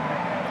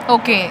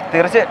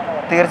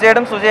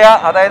തീർച്ചയായിട്ടും സുജയ,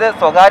 അതായത്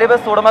സ്വകാര്യ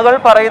ബസ്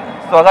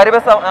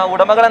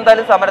ഉടമകൾ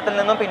എന്തായാലും സമരത്തിൽ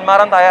നിന്നും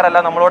പിന്മാറാൻ തയ്യാറല്ല.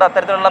 നമ്മളോട്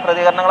അത്തരത്തിലുള്ള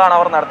പ്രതികരണങ്ങളാണ്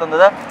അവർ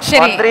നടത്തുന്നത്.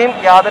 മന്ത്രിയും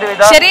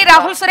യാതൊരുവിധ. ശരി,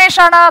 രാഹുൽ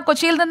സുരേഷാണ്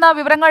കൊച്ചിയിൽ നിന്ന്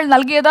വിവരങ്ങൾ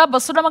നൽകിയത്.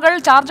 ബസ് ഉടമകൾ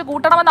ചാർജ്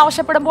കൂട്ടണമെന്ന്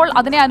ആവശ്യപ്പെടുമ്പോൾ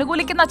അതിനെ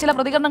അനുകൂലിക്കുന്ന ചില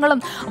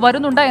പ്രതികരണങ്ങളും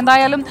വരുന്നുണ്ട്.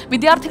 എന്തായാലും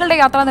വിദ്യാർത്ഥികളുടെ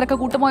യാത്രാ നിരക്ക്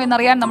കൂട്ടുമോ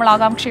എന്നറിയാൻ നമ്മൾ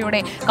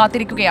ആകാംക്ഷയോടെ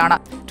കാത്തിരിക്കുകയാണ്.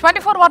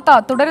 24 വാർത്ത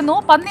തുടരുന്നു.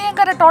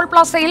 പന്നിയങ്കര ടോൾ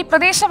പ്ലാസയിൽ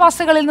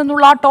പ്രദേശവാസികളിൽ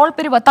നിന്നുള്ള ടോൾ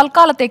പിരിവ്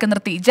തൽക്കാലത്തേക്ക്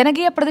നിർത്തി.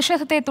 ജനകീയ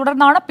പ്രതിഷേധത്തെ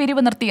തുടർന്നാണ്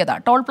പിരിവ് നിർത്തിയത്.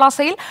 Toll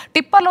പ്ലാസയിൽ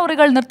tipper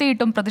ലോറികൾ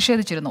നിർത്തിയിട്ടും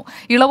പ്രതിഷേധിച്ചിരുന്നു.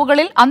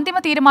 ഇളവുകളിൽ അന്തിമ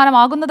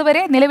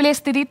തീരുമാനമാകുന്നതുവരെ നിലവിലെ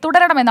സ്ഥിതി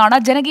തുടരണമെന്നാണ്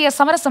ജനകീയ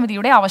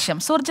സമരസമിതിയുടെ ആവശ്യം.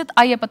 സുർജിത്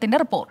അയ്യപ്പത്തിന്റെ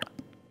റിപ്പോർട്ട്.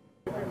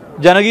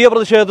 ജനകീയ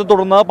പ്രതിഷേധത്തെ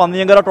തുടർന്ന്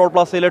പന്നിയങ്കര ടോൾ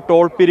പ്ലാസയിലെ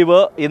ടോൾ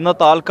പിരിവ് ഇന്ന്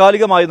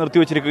താൽക്കാലികമായി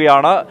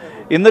നിർത്തിവച്ചിരിക്കുകയാണ്.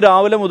 ഇന്ന്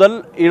രാവിലെ മുതൽ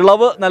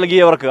ഇളവ്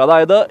നൽകിയവർക്ക്,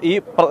 അതായത് ഈ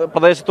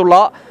പ്രദേശത്തുള്ള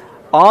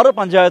 6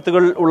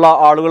 പഞ്ചായത്തുകൾ ഉള്ള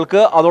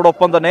ആളുകൾക്ക്,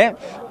 അതോടൊപ്പം തന്നെ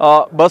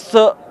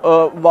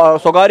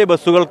സ്വകാര്യ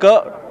ബസ്സുകൾക്ക്,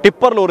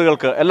 ടിപ്പർ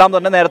ലോറികൾക്ക് എല്ലാം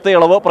തന്നെ നേരത്തെ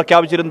ഇളവ്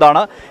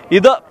പ്രഖ്യാപിച്ചിരുന്നതാണ്.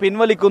 ഇത്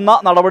പിൻവലിക്കുന്ന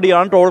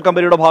നടപടിയാണ് ടോൾ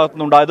കമ്പനിയുടെ ഭാഗത്തു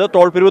നിന്നുണ്ടായത്.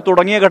 ടോൾ പിരിവ്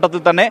തുടങ്ങിയ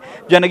ഘട്ടത്തിൽ തന്നെ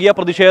ജനകീയ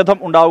പ്രതിഷേധം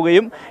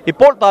ഉണ്ടാവുകയും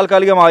ഇപ്പോൾ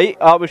താൽക്കാലികമായി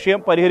ആ വിഷയം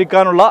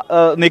പരിഹരിക്കാനുള്ള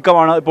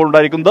നീക്കമാണ് ഇപ്പോൾ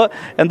ഉണ്ടായിരിക്കുന്നത്.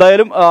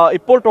 എന്തായാലും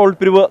ഇപ്പോൾ ടോൾ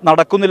പിരിവ്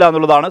നടക്കുന്നില്ല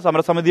എന്നുള്ളതാണ്.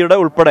 സമരസമിതിയുടെ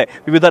ഉൾപ്പെടെ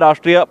വിവിധ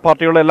രാഷ്ട്രീയ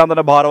പാർട്ടികളുടെ എല്ലാം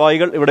തന്നെ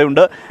ഭാരവാഹികൾ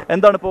ഇവിടെയുണ്ട്.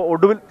 എന്താണ് ഇപ്പോൾ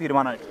ഒടുവിൽ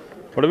തീരുമാനമായിട്ട്?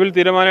 ഒടുവിൽ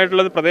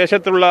തീരുമാനമായിട്ടുള്ളത്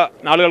പ്രദേശത്തുള്ള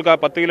ആളുകൾക്ക്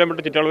 10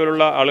 കിലോമീറ്റർ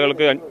ചുറ്റളവിലുള്ള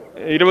ആളുകൾക്ക്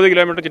 20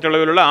 കിലോമീറ്റർ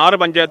ചുറ്റളവിലുള്ള 6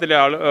 പഞ്ചായത്തിലെ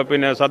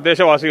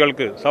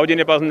തദ്ദേശവാസികൾക്ക്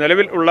സൗജന്യ പാസ്,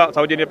 നിലവിലുള്ള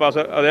സൗജന്യ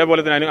പാസ്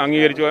അതേപോലെ തന്നെ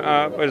അംഗീകരിച്ചു.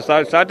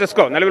 സ്റ്റാറ്റസ്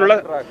കോ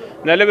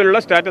നിലവിലുള്ള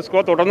സ്റ്റാറ്റസ്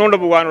കോ തുടർന്നുകൊണ്ട്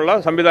പോകാനുള്ള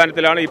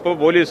സംവിധാനത്തിലാണ് ഇപ്പോൾ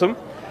പോലീസും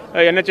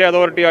NHA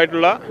അതോറിറ്റി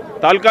ആയിട്ടുള്ള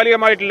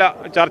താൽക്കാലികമായിട്ടുള്ള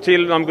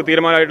ചർച്ചയിൽ നമുക്ക്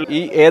തീരുമാനമായിട്ടുള്ള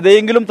ഈ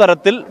ഏതെങ്കിലും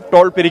തരത്തിൽ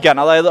ടോൾ പിരിക്കാൻ,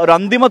 അതായത് ഒരു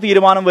അന്തിമ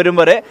തീരുമാനം വരും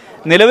വരെ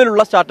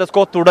നിലവിലുള്ള സ്റ്റാറ്റസ്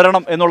കോ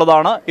തുടരണം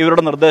എന്നുള്ളതാണ്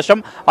ഇവരുടെ നിർദ്ദേശം.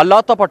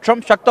 അല്ലാത്ത പക്ഷം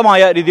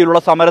ശക്തമായ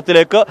രീതിയിലുള്ള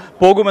സമരത്തിലേക്ക്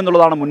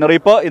പോകുമെന്നുള്ളതാണ്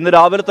മുന്നറിയിപ്പ്. ഇന്ന്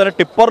രാവിലെ തന്നെ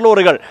ടിപ്പർ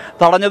ലോറികൾ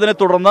തടഞ്ഞതിനെ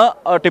തുടർന്ന്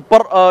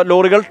ടിപ്പർ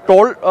ലോറികൾ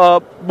ടോൾ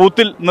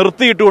ബൂത്തിൽ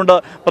നിർത്തിയിട്ടുകൊണ്ട്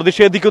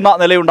പ്രതിഷേധിക്കുന്ന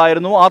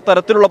നിലയുണ്ടായിരുന്നു. ആ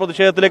തരത്തിലുള്ള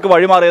പ്രതിഷേധത്തിലേക്ക്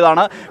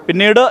വഴിമാറിയതാണ്.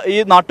 പിന്നീട് ഈ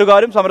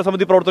നാട്ടുകാരും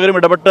സമരസമിതി പ്രവർത്തകരും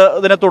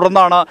ഇടപെട്ടതിനെ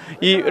തുടർന്നാണ്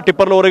ഈ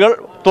ടിപ്പർ ലോറികൾ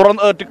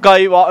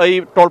ഈ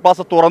ടോൾ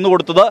പാസ് തുറന്നു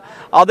കൊടുത്തത്.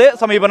 അതേ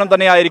സമീപനം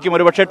തന്നെയായിരിക്കും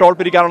ഒരുപക്ഷെ ടോൾ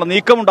പിരിക്കാനുള്ള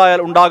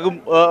ഉണ്ടാകും.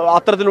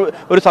 അത്തരത്തിൽ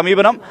ഒരു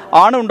സമീപനം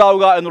ആണ്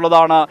ഉണ്ടാവുക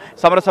എന്നുള്ളതാണ്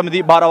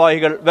സമരസമിതി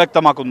ഭാരവാഹികൾ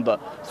വ്യക്തമാക്കുന്നത്.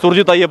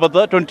 സുർജിത്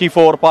അയ്യപ്പത്ത്,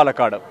 24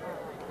 പാലക്കാട്.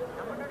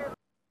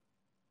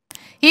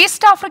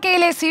 ഈസ്റ്റ്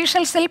ആഫ്രിക്കയിലെ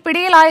സീഷെൽസിൽ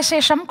പിടിയിലായ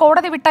ശേഷം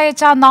കോടതി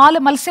വിട്ടയച്ച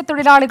 4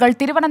 മത്സ്യത്തൊഴിലാളികൾ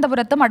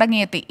തിരുവനന്തപുരത്ത്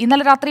മടങ്ങിയെത്തി.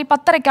 ഇന്നലെ രാത്രി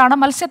 10:30ക്കാണ്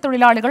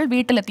മത്സ്യത്തൊഴിലാളികൾ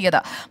വീട്ടിലെത്തിയത്.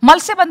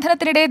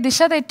 മത്സ്യബന്ധനത്തിനിടെ ദിശ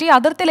തെറ്റി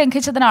അതിർത്തി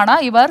ലംഘിച്ചതിനാണ്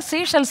ഇവർ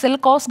സീഷെൽസിൽ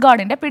കോസ്റ്റ്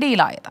ഗാർഡിന്റെ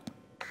പിടിയിലായത്.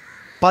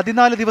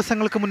 14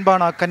 ദിവസങ്ങൾക്ക്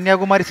മുൻപാണ്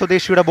കന്യാകുമാരി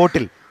സ്വദേശിയുടെ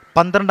ബോട്ടിൽ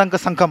 12 അംഗ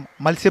സംഘം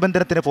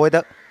മത്സ്യബന്ധനത്തിന് പോയത്.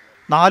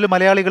 4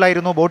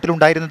 മലയാളികളായിരുന്നു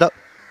ബോട്ടിലുണ്ടായിരുന്നത്.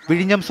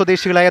 വിഴിഞ്ഞം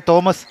സ്വദേശികളായ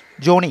തോമസ്,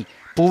 ജോണി,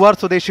 പൂവാർ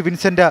സ്വദേശി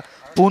വിൻസെന്റ്,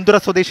 പൂന്തുറ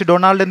സ്വദേശി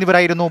ഡൊണാൾഡ്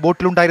എന്നിവരായിരുന്നു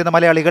ബോട്ടിലുണ്ടായിരുന്ന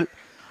മലയാളികൾ.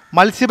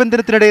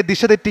 മത്സ്യബന്ധനത്തിനിടെ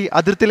ദിശ തെറ്റി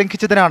അതിർത്തി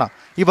ലംഘിച്ചതിനാണ്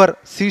ഇവർ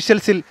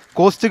സീഷെൽസിൽ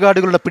കോസ്റ്റ്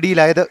ഗാർഡുകളുടെ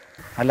പിടിയിലായത്.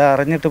 അല്ല,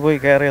 അറിഞ്ഞിട്ട് പോയി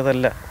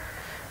കയറിയതല്ല.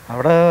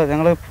 അവിടെ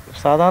ഞങ്ങൾ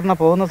സാധാരണ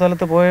പോകുന്ന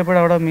സ്ഥലത്ത്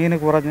പോയപ്പോഴവിടെ മീൻ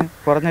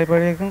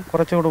കുറഞ്ഞപ്പോഴേക്കും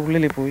കുറച്ചുകൂടെ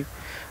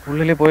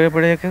ഉള്ളിൽ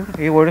പോയപ്പോഴേക്കും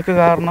ഈ ഒഴുക്ക്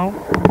കാരണം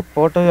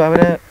ബോട്ട്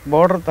അവരെ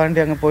ബോർഡർ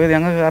താണ്ടി അങ്ങ് പോയത്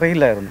ഞങ്ങൾക്ക്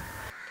അറിയില്ലായിരുന്നു.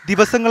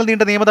 ദിവസങ്ങൾ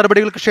നീണ്ട നിയമ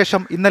നടപടികൾക്ക്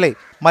ശേഷം ഇന്നലെ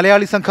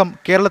മലയാളി സംഘം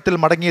കേരളത്തിൽ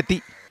മടങ്ങിയെത്തി.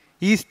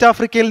 ഈസ്റ്റ്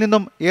ആഫ്രിക്കയിൽ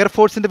നിന്നും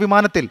എയർഫോഴ്സിന്റെ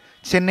വിമാനത്തിൽ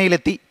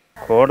ചെന്നൈയിലെത്തി.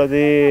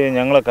 കോടതി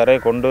ഞങ്ങളെ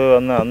കരയിൽ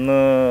കൊണ്ടുവന്ന് അന്ന്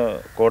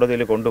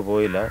കോടതിയിൽ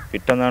കൊണ്ടുപോയില്ല.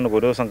 പിറ്റന്നാണ്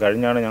ഒരു ദിവസം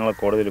കഴിഞ്ഞാണ് ഞങ്ങളെ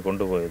കോടതിയിൽ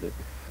കൊണ്ടുപോയത്.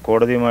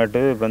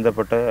 കോടതിയുമായിട്ട്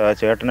ബന്ധപ്പെട്ട ആ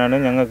ചേട്ടനാണ്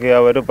ഞങ്ങൾക്ക്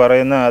അവർ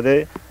പറയുന്ന അതേ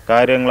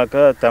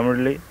കാര്യങ്ങളൊക്കെ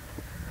തമിഴിൽ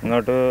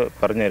ഇങ്ങോട്ട്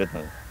പറഞ്ഞു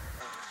തരുന്നത്.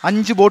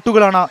 5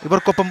 ബോട്ടുകളാണ്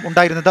ഇവർക്കൊപ്പം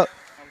ഉണ്ടായിരുന്നത്.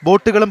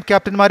 ബോട്ടുകളും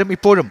ക്യാപ്റ്റന്മാരും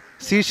ഇപ്പോഴും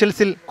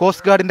സീഷെൽസിൽ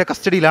കോസ്റ്റ് ഗാർഡിന്റെ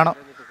കസ്റ്റഡിയിലാണ്.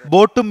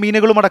 ബോട്ടും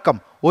മീനുകളും അടക്കം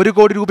 1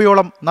 കോടി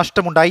രൂപയോളം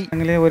നഷ്ടമുണ്ടായി.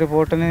 ഒരു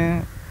ബോട്ടിന്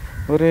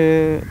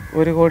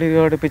 1 കോടി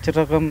രൂപ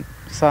അടുപ്പിച്ചിട്ടൊക്കെ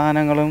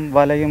സാധനങ്ങളും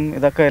വലയും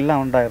ഇതൊക്കെ എല്ലാം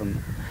ഉണ്ടായിരുന്നു.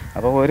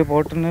 അപ്പോൾ ഒരു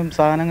ബോട്ടിനും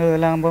സാധനങ്ങളും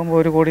എല്ലാം ആകുമ്പോൾ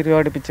 1 കോടി രൂപ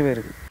അടുപ്പിച്ച്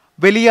വരും.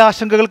 വലിയ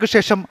ആശങ്കകൾക്ക്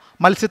ശേഷം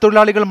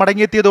മത്സ്യത്തൊഴിലാളികൾ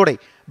മടങ്ങിയെത്തിയതോടെ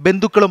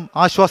ബന്ധുക്കളും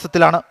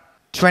ആശ്വാസത്തിലാണ്.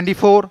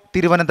 24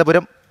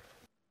 തിരുവനന്തപുരം.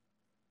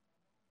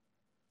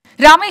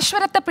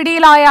 രാമേശ്വരത്ത്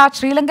പിടിയിലായ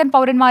ശ്രീലങ്കൻ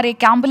പൗരന്മാരെ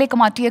ക്യാമ്പിലേക്ക്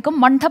മാറ്റിയേക്കും.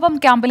 മണ്ഡപം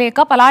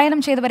ക്യാമ്പിലേക്ക് പലായനം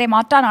ചെയ്തവരെ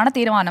മാറ്റാനാണ്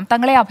തീരുമാനം.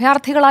 തങ്ങളെ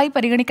അഭയാർത്ഥികളായി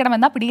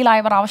പരിഗണിക്കണമെന്ന്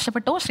പിടിയിലായവർ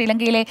ആവശ്യപ്പെട്ടു.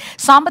 ശ്രീലങ്കയിലെ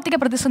സാമ്പത്തിക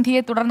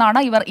പ്രതിസന്ധിയെ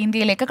തുടർന്നാണ് ഇവർ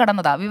ഇന്ത്യയിലേക്ക്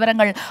കടന്നത്.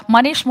 വിവരങ്ങൾ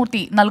മനീഷ്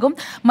മൂർത്തി നൽകും.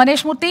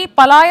 മനീഷ് മൂർത്തി,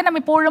 പലായനം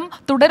ഇപ്പോഴും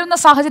തുടരുന്ന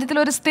സാഹചര്യത്തിൽ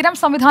ഒരു സ്ഥിരം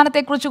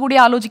സംവിധാനത്തെക്കുറിച്ച് കൂടി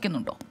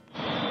ആലോചിക്കുന്നുണ്ടോ?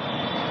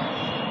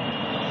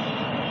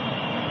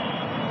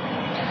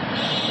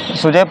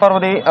 സുജയ്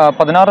പാർവതി,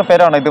 16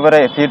 പേരാണ് ഇതുവരെ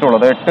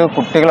എത്തിയിട്ടുള്ളത്. 8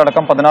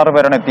 കുട്ടികളടക്കം 16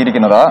 പേരാണ്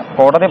എത്തിയിരിക്കുന്നത്.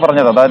 കോടതി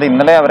പറഞ്ഞത്, അതായത്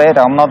ഇന്നലെ അവരെ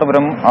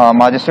രാമനാഥപുരം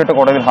മജിസ്ട്രേറ്റ്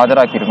കോടതിയിൽ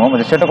ഹാജരാക്കിയിരുന്നു.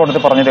 മജിസ്ട്രേറ്റ് കോടതി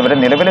പറഞ്ഞത് ഇവരെ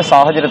നിലവിലെ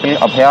സാഹചര്യത്തിൽ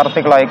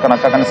അഭയാർത്ഥികളായി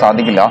കണക്കാക്കാൻ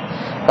സാധിക്കില്ല.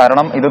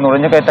 കാരണം ഇത്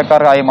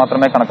നുഴഞ്ഞുകയറ്റക്കാരായി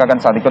മാത്രമേ കണക്കാക്കാൻ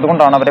സാധിക്കൂ.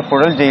 അതുകൊണ്ടാണ് അവരെ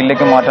പുഴൽ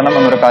ജയിലിലേക്ക് മാറ്റണം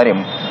എന്നൊരു കാര്യം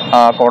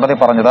കോടതി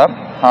പറഞ്ഞത്.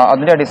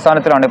 അതിന്റെ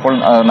അടിസ്ഥാനത്തിലാണ് ഇപ്പോൾ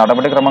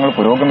നടപടിക്രമങ്ങൾ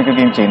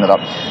പുരോഗമിക്കുകയും ചെയ്യുന്നത്.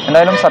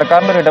 എന്തായാലും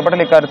സർക്കാരിന്റെ ഒരു ഇടപെടൽ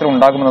ഇക്കാര്യത്തിൽ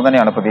ഉണ്ടാകുമെന്ന്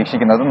തന്നെയാണ്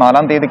പ്രതീക്ഷിക്കുന്നത്.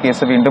 4-ാം തീയതി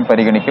കേസ് വീണ്ടും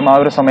പരിഗണിക്കും. ആ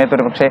ഒരു സമയത്ത്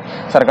ഒരു പക്ഷേ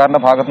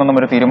സർക്കാരിന്റെ ഭാഗത്തു നിന്നും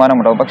ഒരു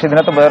തീരുമാനമുണ്ടാകും. പക്ഷേ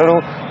ഇതിനകത്ത്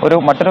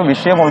മറ്റൊരു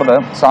വിഷയമുള്ളത്,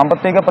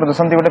 സാമ്പത്തിക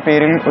പ്രതിസന്ധിയുടെ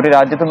പേരിൽ ഒരു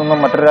രാജ്യത്തു നിന്നും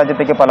മറ്റൊരു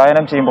രാജ്യത്തേക്ക്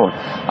പലായനം ചെയ്യുമ്പോൾ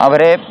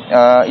അവരെ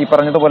ഈ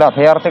പറഞ്ഞതുപോലെ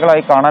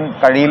അഭയാർത്ഥികളായി കാണാൻ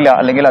കഴിയില്ല,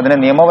 അല്ലെങ്കിൽ അതിന്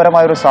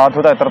നിയമപരമായ ഒരു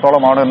സാധുത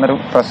എത്രത്തോളമാണ് എന്നൊരു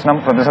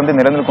പ്രതിസന്ധി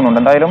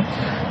നിലനിൽക്കുന്നുണ്ട്. എന്തായാലും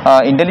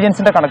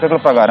ഇന്റലിജൻസിന്റെ കണക്കുകൾ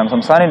പ്രകാരം,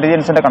 സംസ്ഥാന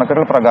ഇന്റലിജൻസിന്റെ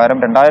കണക്കുകൾ പ്രകാരം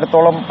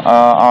 2000-ഓളം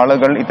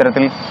ആളുകൾ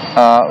ഇത്തരത്തിൽ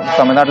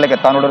തമിഴ്നാട്ടിലേക്ക്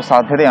എത്താനുള്ള ഒരു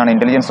സാധ്യതയാണ്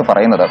ഇന്റലിജൻസ്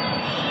പറയുന്നത്.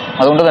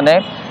 അതുകൊണ്ട് തന്നെ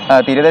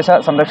തീരദേശ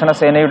സംരക്ഷണ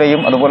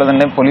സേനയുടെയും അതുപോലെ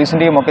തന്നെ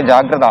പോലീസിന്റെയും ഒക്കെ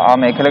ജാഗ്രത ആ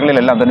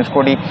മേഖലകളിലെല്ലാം,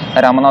 ധനുഷ്കോടി,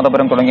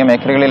 രാമനാഥപുരം തുടങ്ങിയ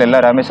മേഖലകളിലെല്ലാം,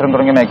 രാമേശ്വരം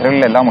തുടങ്ങിയ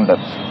മേഖലകളിലെല്ലാം ഉണ്ട്.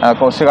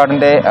 കോസ്റ്റ്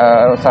ഗാർഡിന്റെ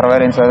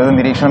സർവൈലൻസ്, അതായത്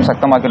നിരീക്ഷണം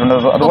ശക്തമാക്കിയിട്ടുണ്ട്.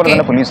 അതുപോലെ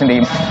തന്നെ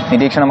പോലീസിന്റെയും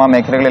നിരീക്ഷണം ആ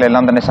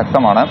മേഖലകളിലെല്ലാം തന്നെ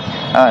ശക്തമാണ്.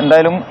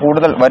 എന്തായാലും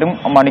വരും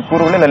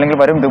മണിക്കൂറുകളിൽ അല്ലെങ്കിൽ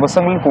വരും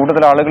ദിവസങ്ങളിൽ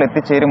കൂടുതൽ ആളുകൾ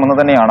എത്തിച്ചേരുമെന്ന്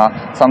തന്നെയാണ്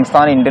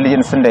സംസ്ഥാന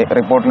ഇന്റലിജൻസിന്റെ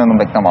റിപ്പോർട്ടിൽ നിന്നും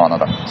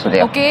വ്യക്തമാവുന്നത്.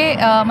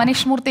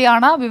 മനീഷ്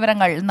മൂർത്തിയാണ്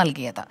വിവരങ്ങൾ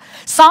നൽകിയത്.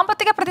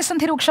 സാമ്പത്തിക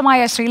പ്രതിസന്ധി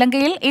രൂക്ഷമായ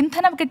ശ്രീലങ്കയിൽ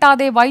ഇന്ധനം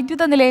കിട്ടാതെ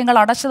വൈദ്യുത നിലയങ്ങൾ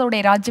അടച്ചതോടെ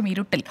രാജ്യം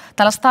ഇരുട്ടിൽ.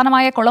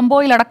 തലസ്ഥാനമായ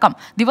കൊളംബോയിലടക്കം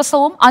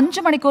ദിവസവും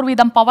 5 മണിക്കൂർ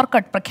വീതം പവർ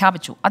കട്ട്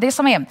പ്രഖ്യാപിച്ചു.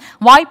 അതേസമയം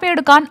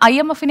വായ്പയെടുക്കാൻ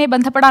IMF-നെ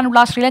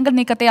ബന്ധപ്പെടാനുള്ള ശ്രീലങ്കൻ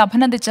നീക്കത്തെ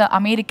അഭിനന്ദിച്ച്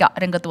അമേരിക്ക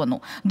രംഗത്ത് വന്നു.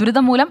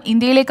 ദുരിതം മൂലം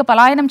ഇന്ത്യയിലേക്ക്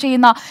പലായനം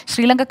ചെയ്യുന്ന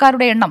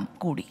ശ്രീലങ്കക്കാരുടെ എണ്ണം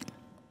കൂടി.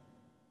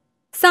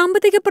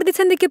 സാമ്പത്തിക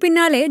പ്രതിസന്ധിക്ക്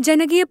പിന്നാലെ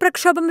ജനകീയ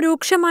പ്രക്ഷോഭം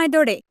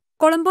രൂക്ഷമായതോടെ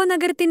കൊളംബോ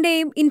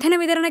നഗരത്തിന്റെയും ഇന്ധന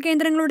വിതരണ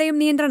കേന്ദ്രങ്ങളുടെയും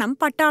നിയന്ത്രണം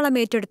പട്ടാളം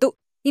ഏറ്റെടുത്തു.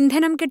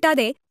 ഇന്ധനം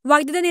കിട്ടാതെ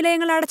വൈദ്യുത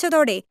നിലയങ്ങൾ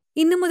അടച്ചതോടെ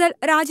ഇന്നു മുതൽ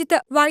രാജ്യത്ത്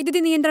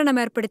വൈദ്യുതി നിയന്ത്രണം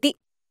ഏർപ്പെടുത്തി.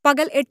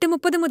 പകൽ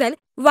 8:30 മുതൽ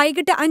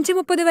വൈകിട്ട്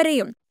 5:30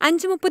 വരെയും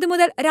 5:30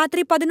 മുതൽ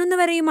രാത്രി 11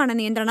 വരെയുമാണ്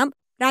നിയന്ത്രണം.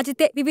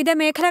 രാജ്യത്തെ വിവിധ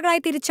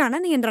മേഖലകളായി തിരിച്ചാണ്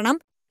നിയന്ത്രണം.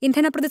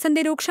 ഇന്ധന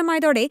പ്രതിസന്ധി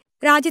രൂക്ഷമായതോടെ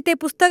രാജ്യത്തെ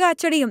പുസ്തക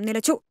അച്ചടിയും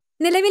നിലച്ചു.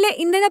 നിലവിലെ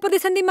ഇന്ധന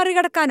പ്രതിസന്ധി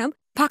മറികടക്കാനും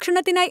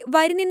ഭക്ഷണത്തിനായി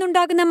വരി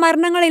നിന്നുണ്ടാകുന്ന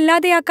മരണങ്ങൾ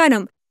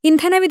ഇല്ലാതെയാക്കാനും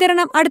ഇന്ധന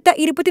വിതരണം അടുത്ത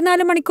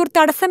 24 മണിക്കൂർ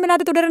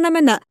തടസ്സമില്ലാതെ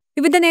തുടരണമെന്ന്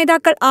വിവിധ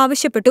നേതാക്കൾ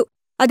ആവശ്യപ്പെട്ടു.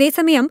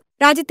 അതേസമയം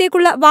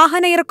രാജ്യത്തേക്കുള്ള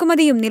വാഹന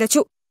ഇറക്കുമതിയും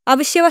നിലച്ചു.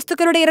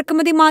 അവശ്യവസ്തുക്കളുടെ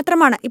ഇറക്കുമതി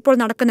മാത്രമാണ് ഇപ്പോൾ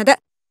നടക്കുന്നത്.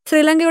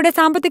 ശ്രീലങ്കയുടെ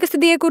സാമ്പത്തിക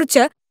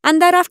സ്ഥിതിയെക്കുറിച്ച്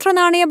അന്താരാഷ്ട്ര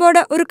നാണയ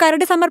ബോർഡ് ഒരു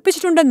കരട്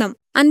സമർപ്പിച്ചിട്ടുണ്ടെന്നും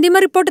അന്തിമ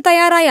റിപ്പോർട്ട്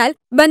തയ്യാറായാൽ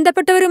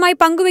ബന്ധപ്പെട്ടവരുമായി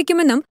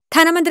പങ്കുവയ്ക്കുമെന്നും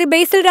ധനമന്ത്രി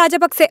ബേസിൽ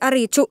രാജപക്സെ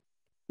അറിയിച്ചു.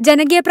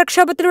 ജനകീയ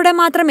പ്രക്ഷോഭത്തിലൂടെ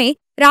മാത്രമേ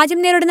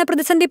രാജ്യം നേരിടുന്ന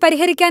പ്രതിസന്ധി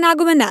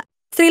പരിഹരിക്കാനാകുമെന്ന്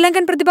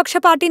ശ്രീലങ്കൻ പ്രതിപക്ഷ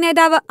പാർട്ടി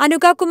നേതാവ്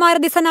അനുക കുമാര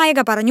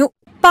ദിസനായക പറഞ്ഞു.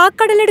 പാക്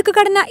കടലിടുക്ക്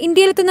കടന്ന്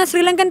ഇന്ത്യയിലെത്തുന്ന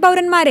ശ്രീലങ്കൻ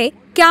പൗരന്മാരെ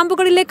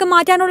ക്യാമ്പുകളിലേക്ക്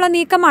മാറ്റാനുള്ള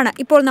നീക്കമാണ്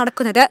ഇപ്പോൾ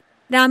നടക്കുന്നത്.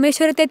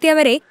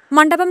 രാമേശ്വരത്തെത്തിയവരെ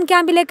മണ്ഡപം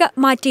ക്യാമ്പിലേക്ക്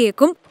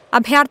മാറ്റിയേക്കും.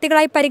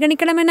 അഭയാർത്ഥികളായി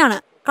പരിഗണിക്കണമെന്നാണ്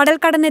കടൽ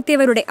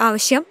കടന്നെത്തിയവരുടെ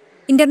ആവശ്യം.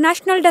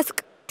 International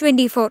desk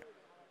 24.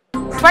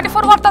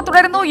 24 വാർത്ത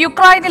തുടരുന്നു.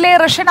 യുക്രൈനിലെ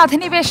റഷ്യൻ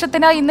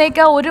അധിനിവേശത്തിന്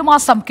ഇന്നേക്ക് 1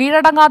 മാസം.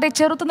 കീഴടങ്ങാതെ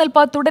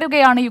ചെറുത്തുനിൽപ്പ്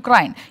തുടരുകയാണ്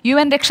യുക്രൈൻ.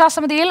 UN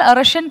രക്ഷാസമിതിയിൽ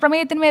റഷ്യൻ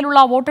പ്രമേയത്തിന്മേലുള്ള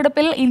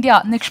വോട്ടെടുപ്പിൽ ഇന്ത്യ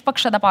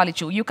നിഷ്പക്ഷത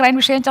പാലിച്ചു. യുക്രൈൻ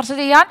വിഷയം ചർച്ച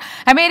ചെയ്യാൻ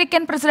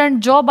American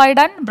president Joe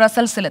Biden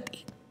ബ്രസൽസിലെത്തി.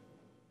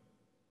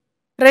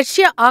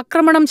 Russia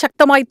ആക്രമണം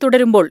ശക്തമായി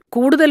തുടരുമ്പോൾ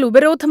കൂടുതൽ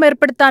ഉപരോധം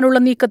ഏർപ്പെടുത്താനുള്ള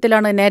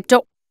നീക്കത്തിലാണ്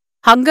NATO.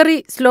 Hungary,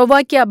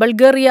 Slovakia,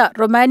 Bulgaria,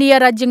 Romania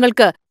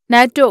രാജ്യങ്ങൾക്ക്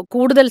നാറ്റോ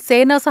കൂടുതൽ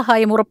സേനാ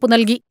സഹായം ഉറപ്പു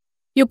നൽകി.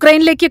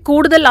 യുക്രൈനിലേക്ക്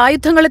കൂടുതൽ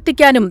ആയുധങ്ങൾ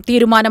എത്തിക്കാനും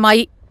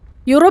തീരുമാനമായി.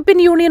 യൂറോപ്യൻ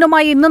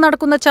യൂണിയനുമായി ഇന്ന്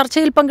നടക്കുന്ന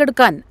ചർച്ചയിൽ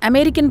പങ്കെടുക്കാൻ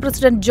അമേരിക്കൻ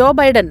പ്രസിഡന്റ് ജോ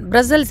ബൈഡൻ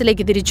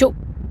ബ്രസൽസിലേക്ക് തിരിച്ചു.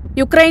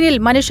 യുക്രൈനിൽ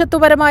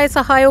മനുഷ്യത്വപരമായ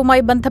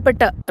സഹായവുമായി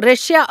ബന്ധപ്പെട്ട്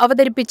റഷ്യ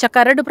അവതരിപ്പിച്ച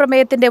കരട്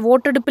പ്രമേയത്തിന്റെ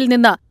വോട്ടെടുപ്പിൽ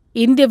നിന്ന്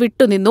ഇന്ത്യ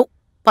വിട്ടുനിന്നു.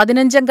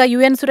 15-അംഗ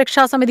UN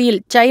സുരക്ഷാ സമിതിയിൽ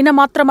ചൈന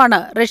മാത്രമാണ്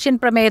റഷ്യൻ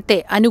പ്രമേയത്തെ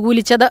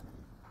അനുകൂലിച്ചത്.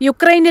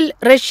 യുക്രൈനിൽ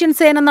റഷ്യൻ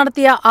സേന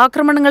നടത്തിയ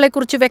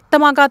ആക്രമണങ്ങളെക്കുറിച്ച്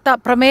വ്യക്തമാകാത്ത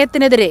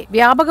പ്രമേയത്തിനെതിരെ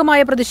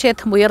വ്യാപകമായ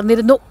പ്രതിഷേധം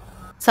ഉയർന്നിരുന്നു.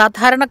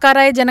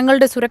 സാധാരണക്കാരായ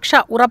ജനങ്ങളുടെ സുരക്ഷ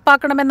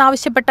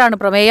ഉറപ്പാക്കണമെന്നാവശ്യപ്പെട്ടാണ്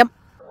പ്രമേയം.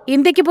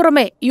 ഇന്ത്യയ്ക്ക്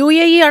പുറമെ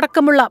UAE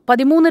അടക്കമുള്ള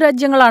 13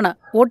 രാജ്യങ്ങളാണ്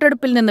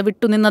വോട്ടെടുപ്പിൽ നിന്ന്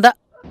വിട്ടുനിന്നത്.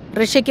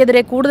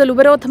 റഷ്യയ്ക്കെതിരെ കൂടുതൽ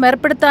ഉപരോധം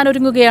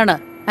ഏർപ്പെടുത്താനൊരുങ്ങുകയാണ്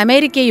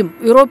അമേരിക്കയും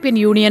യൂറോപ്യൻ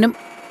യൂണിയനും.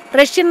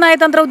 റഷ്യൻ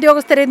നയതന്ത്ര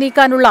ഉദ്യോഗസ്ഥരെ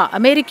നീക്കാനുള്ള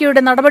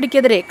അമേരിക്കയുടെ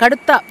നടപടിക്കെതിരെ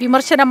കടുത്ത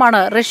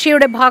വിമർശനമാണ്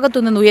റഷ്യയുടെ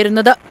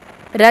ഭാഗത്തുനിന്നുയരുന്നത്.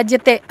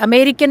 രാജ്യത്തെ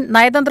അമേരിക്കൻ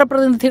നയതന്ത്ര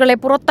പ്രതിനിധികളെ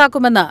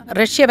പുറത്താക്കുമെന്ന്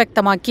റഷ്യ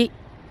വ്യക്തമാക്കി.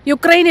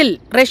 യുക്രൈനിൽ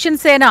റഷ്യൻ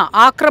സേന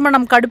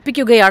ആക്രമണം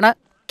കടുപ്പിക്കുകയാണ്.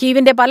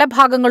 കീവിന്റെ പല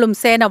ഭാഗങ്ങളും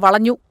സേന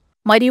വളഞ്ഞു.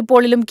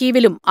 മരിയുപോളിലും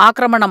കീവിലും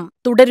ആക്രമണം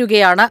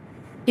തുടരുകയാണ്.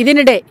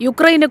 ഇതിനിടെ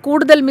യുക്രൈന്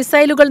കൂടുതൽ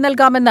മിസൈലുകൾ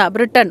നൽകാമെന്ന്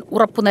ബ്രിട്ടൻ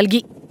ഉറപ്പു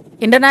നൽകി.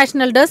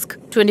 International desk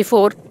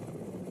 24.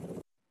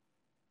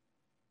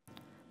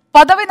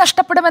 പദവി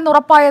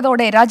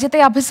നഷ്ടപ്പെടുമെന്നുറപ്പായതോടെ രാജ്യത്തെ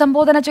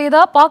അഭിസംബോധന ചെയ്ത്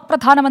പാക്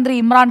പ്രധാനമന്ത്രി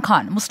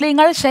ഇമ്രാൻഖാൻ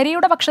മുസ്ലിങ്ങൾ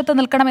ശരിയുടെ പക്ഷത്ത്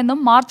നിൽക്കണമെന്നും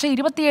മാർച്ച്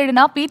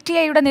 27-ന്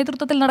PTIയുടെ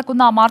നേതൃത്വത്തിൽ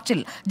നടക്കുന്ന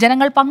മാർച്ചിൽ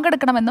ജനങ്ങൾ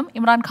പങ്കെടുക്കണമെന്നും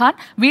ഇമ്രാൻഖാൻ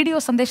വീഡിയോ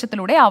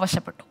സന്ദേശത്തിലൂടെ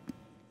ആവശ്യപ്പെട്ടു.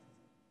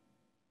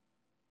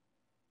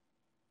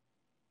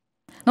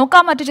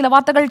 നോക്കാം മറ്റു ചില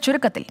വാർത്തകൾ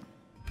ചുരുക്കത്തിൽ.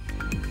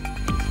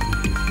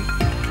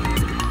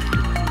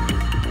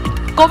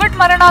 കോവിഡ്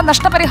മരണ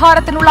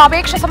നഷ്ടപരിഹാരത്തിനുള്ള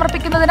അപേക്ഷ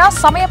സമർപ്പിക്കുന്നതിന്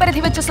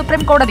സമയപരിധി വെച്ച്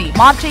സുപ്രീം കോടതി.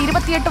 മാർച്ച്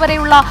 28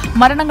 വരെയുള്ള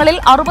മരണങ്ങളിൽ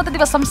 60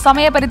 ദിവസം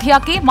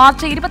സമയപരിധിയാക്കി.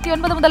 മാർച്ച്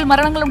 29 മുതൽ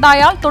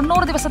മരണങ്ങളുണ്ടായാൽ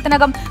 90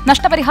 ദിവസത്തിനകം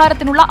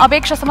നഷ്ടപരിഹാരത്തിനുള്ള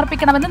അപേക്ഷ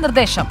സമർപ്പിക്കണമെന്ന്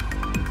നിർദ്ദേശം.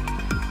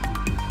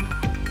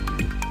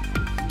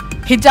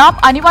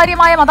 ഹിജാബ്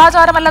അനിവാര്യമായ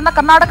മതാചാരമല്ലെന്ന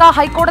കർണാടക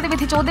ഹൈക്കോടതി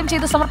വിധി ചോദ്യം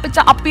ചെയ്ത് സമർപ്പിച്ച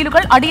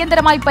അപ്പീലുകൾ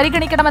അടിയന്തരമായി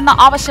പരിഗണിക്കണമെന്ന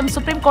ആവശ്യം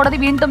സുപ്രീം കോടതി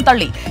വീണ്ടും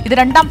തള്ളി. ഇത്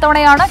 2ാം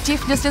തവണയാണ്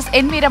ചീഫ് ജസ്റ്റിസ്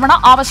NV രമണ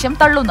ആവശ്യം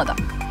തള്ളുന്നത്.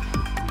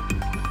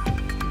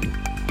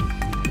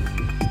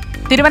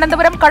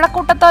 തിരുവനന്തപുരം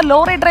കഴക്കൂട്ടത്ത്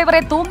ലോറി ഡ്രൈവറെ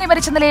തൂങ്ങി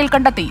മരിച്ച നിലയിൽ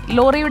കണ്ടെത്തി.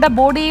 ലോറിയുടെ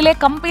ബോഡിയിലെ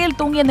കമ്പിയിൽ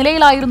തൂങ്ങിയ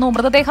നിലയിലായിരുന്നു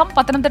മൃതദേഹം.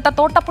 പത്തനംതിട്ട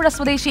തോട്ടപ്പുഴ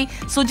സ്വദേശി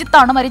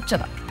സുജിത്താണ്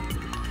മരിച്ചത്.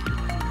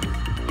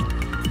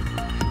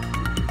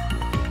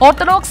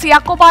 ഓർത്തഡോക്സ്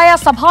യാക്കോബായ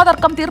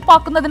സഭാതർക്കം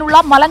തീർപ്പാക്കുന്നതിനുള്ള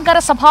മലങ്കര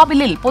സഭാ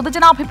ബില്ലിൽ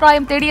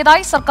പൊതുജനാഭിപ്രായം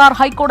തേടിയതായി സർക്കാർ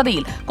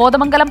ഹൈക്കോടതിയിൽ.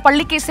 കോതമംഗലം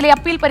പള്ളിക്കേസിലെ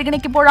അപ്പീൽ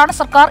പരിഗണിക്കുമ്പോഴാണ്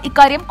സർക്കാർ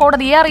ഇക്കാര്യം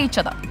കോടതിയെ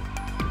അറിയിച്ചത്.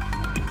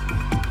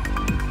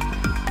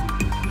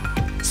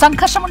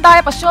 സംഘർഷമുണ്ടായ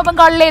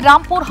പശ്ചിമബംഗാളിലെ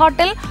രാംപൂർ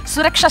ഹാട്ടിൽ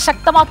സുരക്ഷ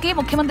ശക്തമാക്കി.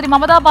 മുഖ്യമന്ത്രി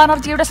മമതാ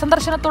ബാനർജിയുടെ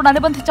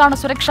സന്ദർശനത്തോടനുബന്ധിച്ചാണ്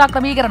സുരക്ഷാ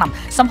ക്രമീകരണം.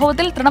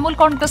 സംഭവത്തിൽ തൃണമൂൽ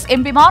കോൺഗ്രസ്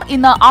MPമാർ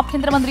ഇന്ന്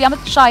ആഭ്യന്തരമന്ത്രി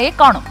അമിത് ഷായെ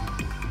കാണും.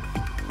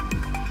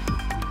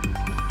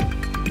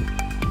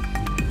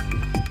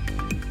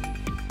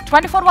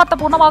 വാർത്ത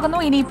പൂർണ്ണമാകുന്നു.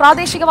 ഇനി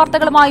പ്രാദേശിക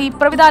വാർത്തകളുമായി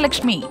പ്രവിത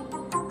ലക്ഷ്മി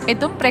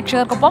എത്തും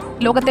പ്രേക്ഷകർക്കൊപ്പം.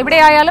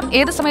 ലോകത്തെവിടെയായാലും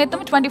ഏത്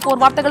സമയത്തും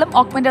 24 വാർത്തകളും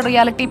ഓഗ്മെന്റഡ്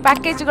റിയാലിറ്റി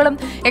പാക്കേജുകളും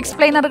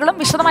എക്സ്പ്ലെയിനറുകളും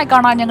വിശദമായി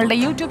കാണാൻ ഞങ്ങളുടെ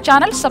YouTube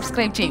ചാനൽ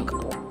സബ്സ്ക്രൈബ് ചെയ്യുക.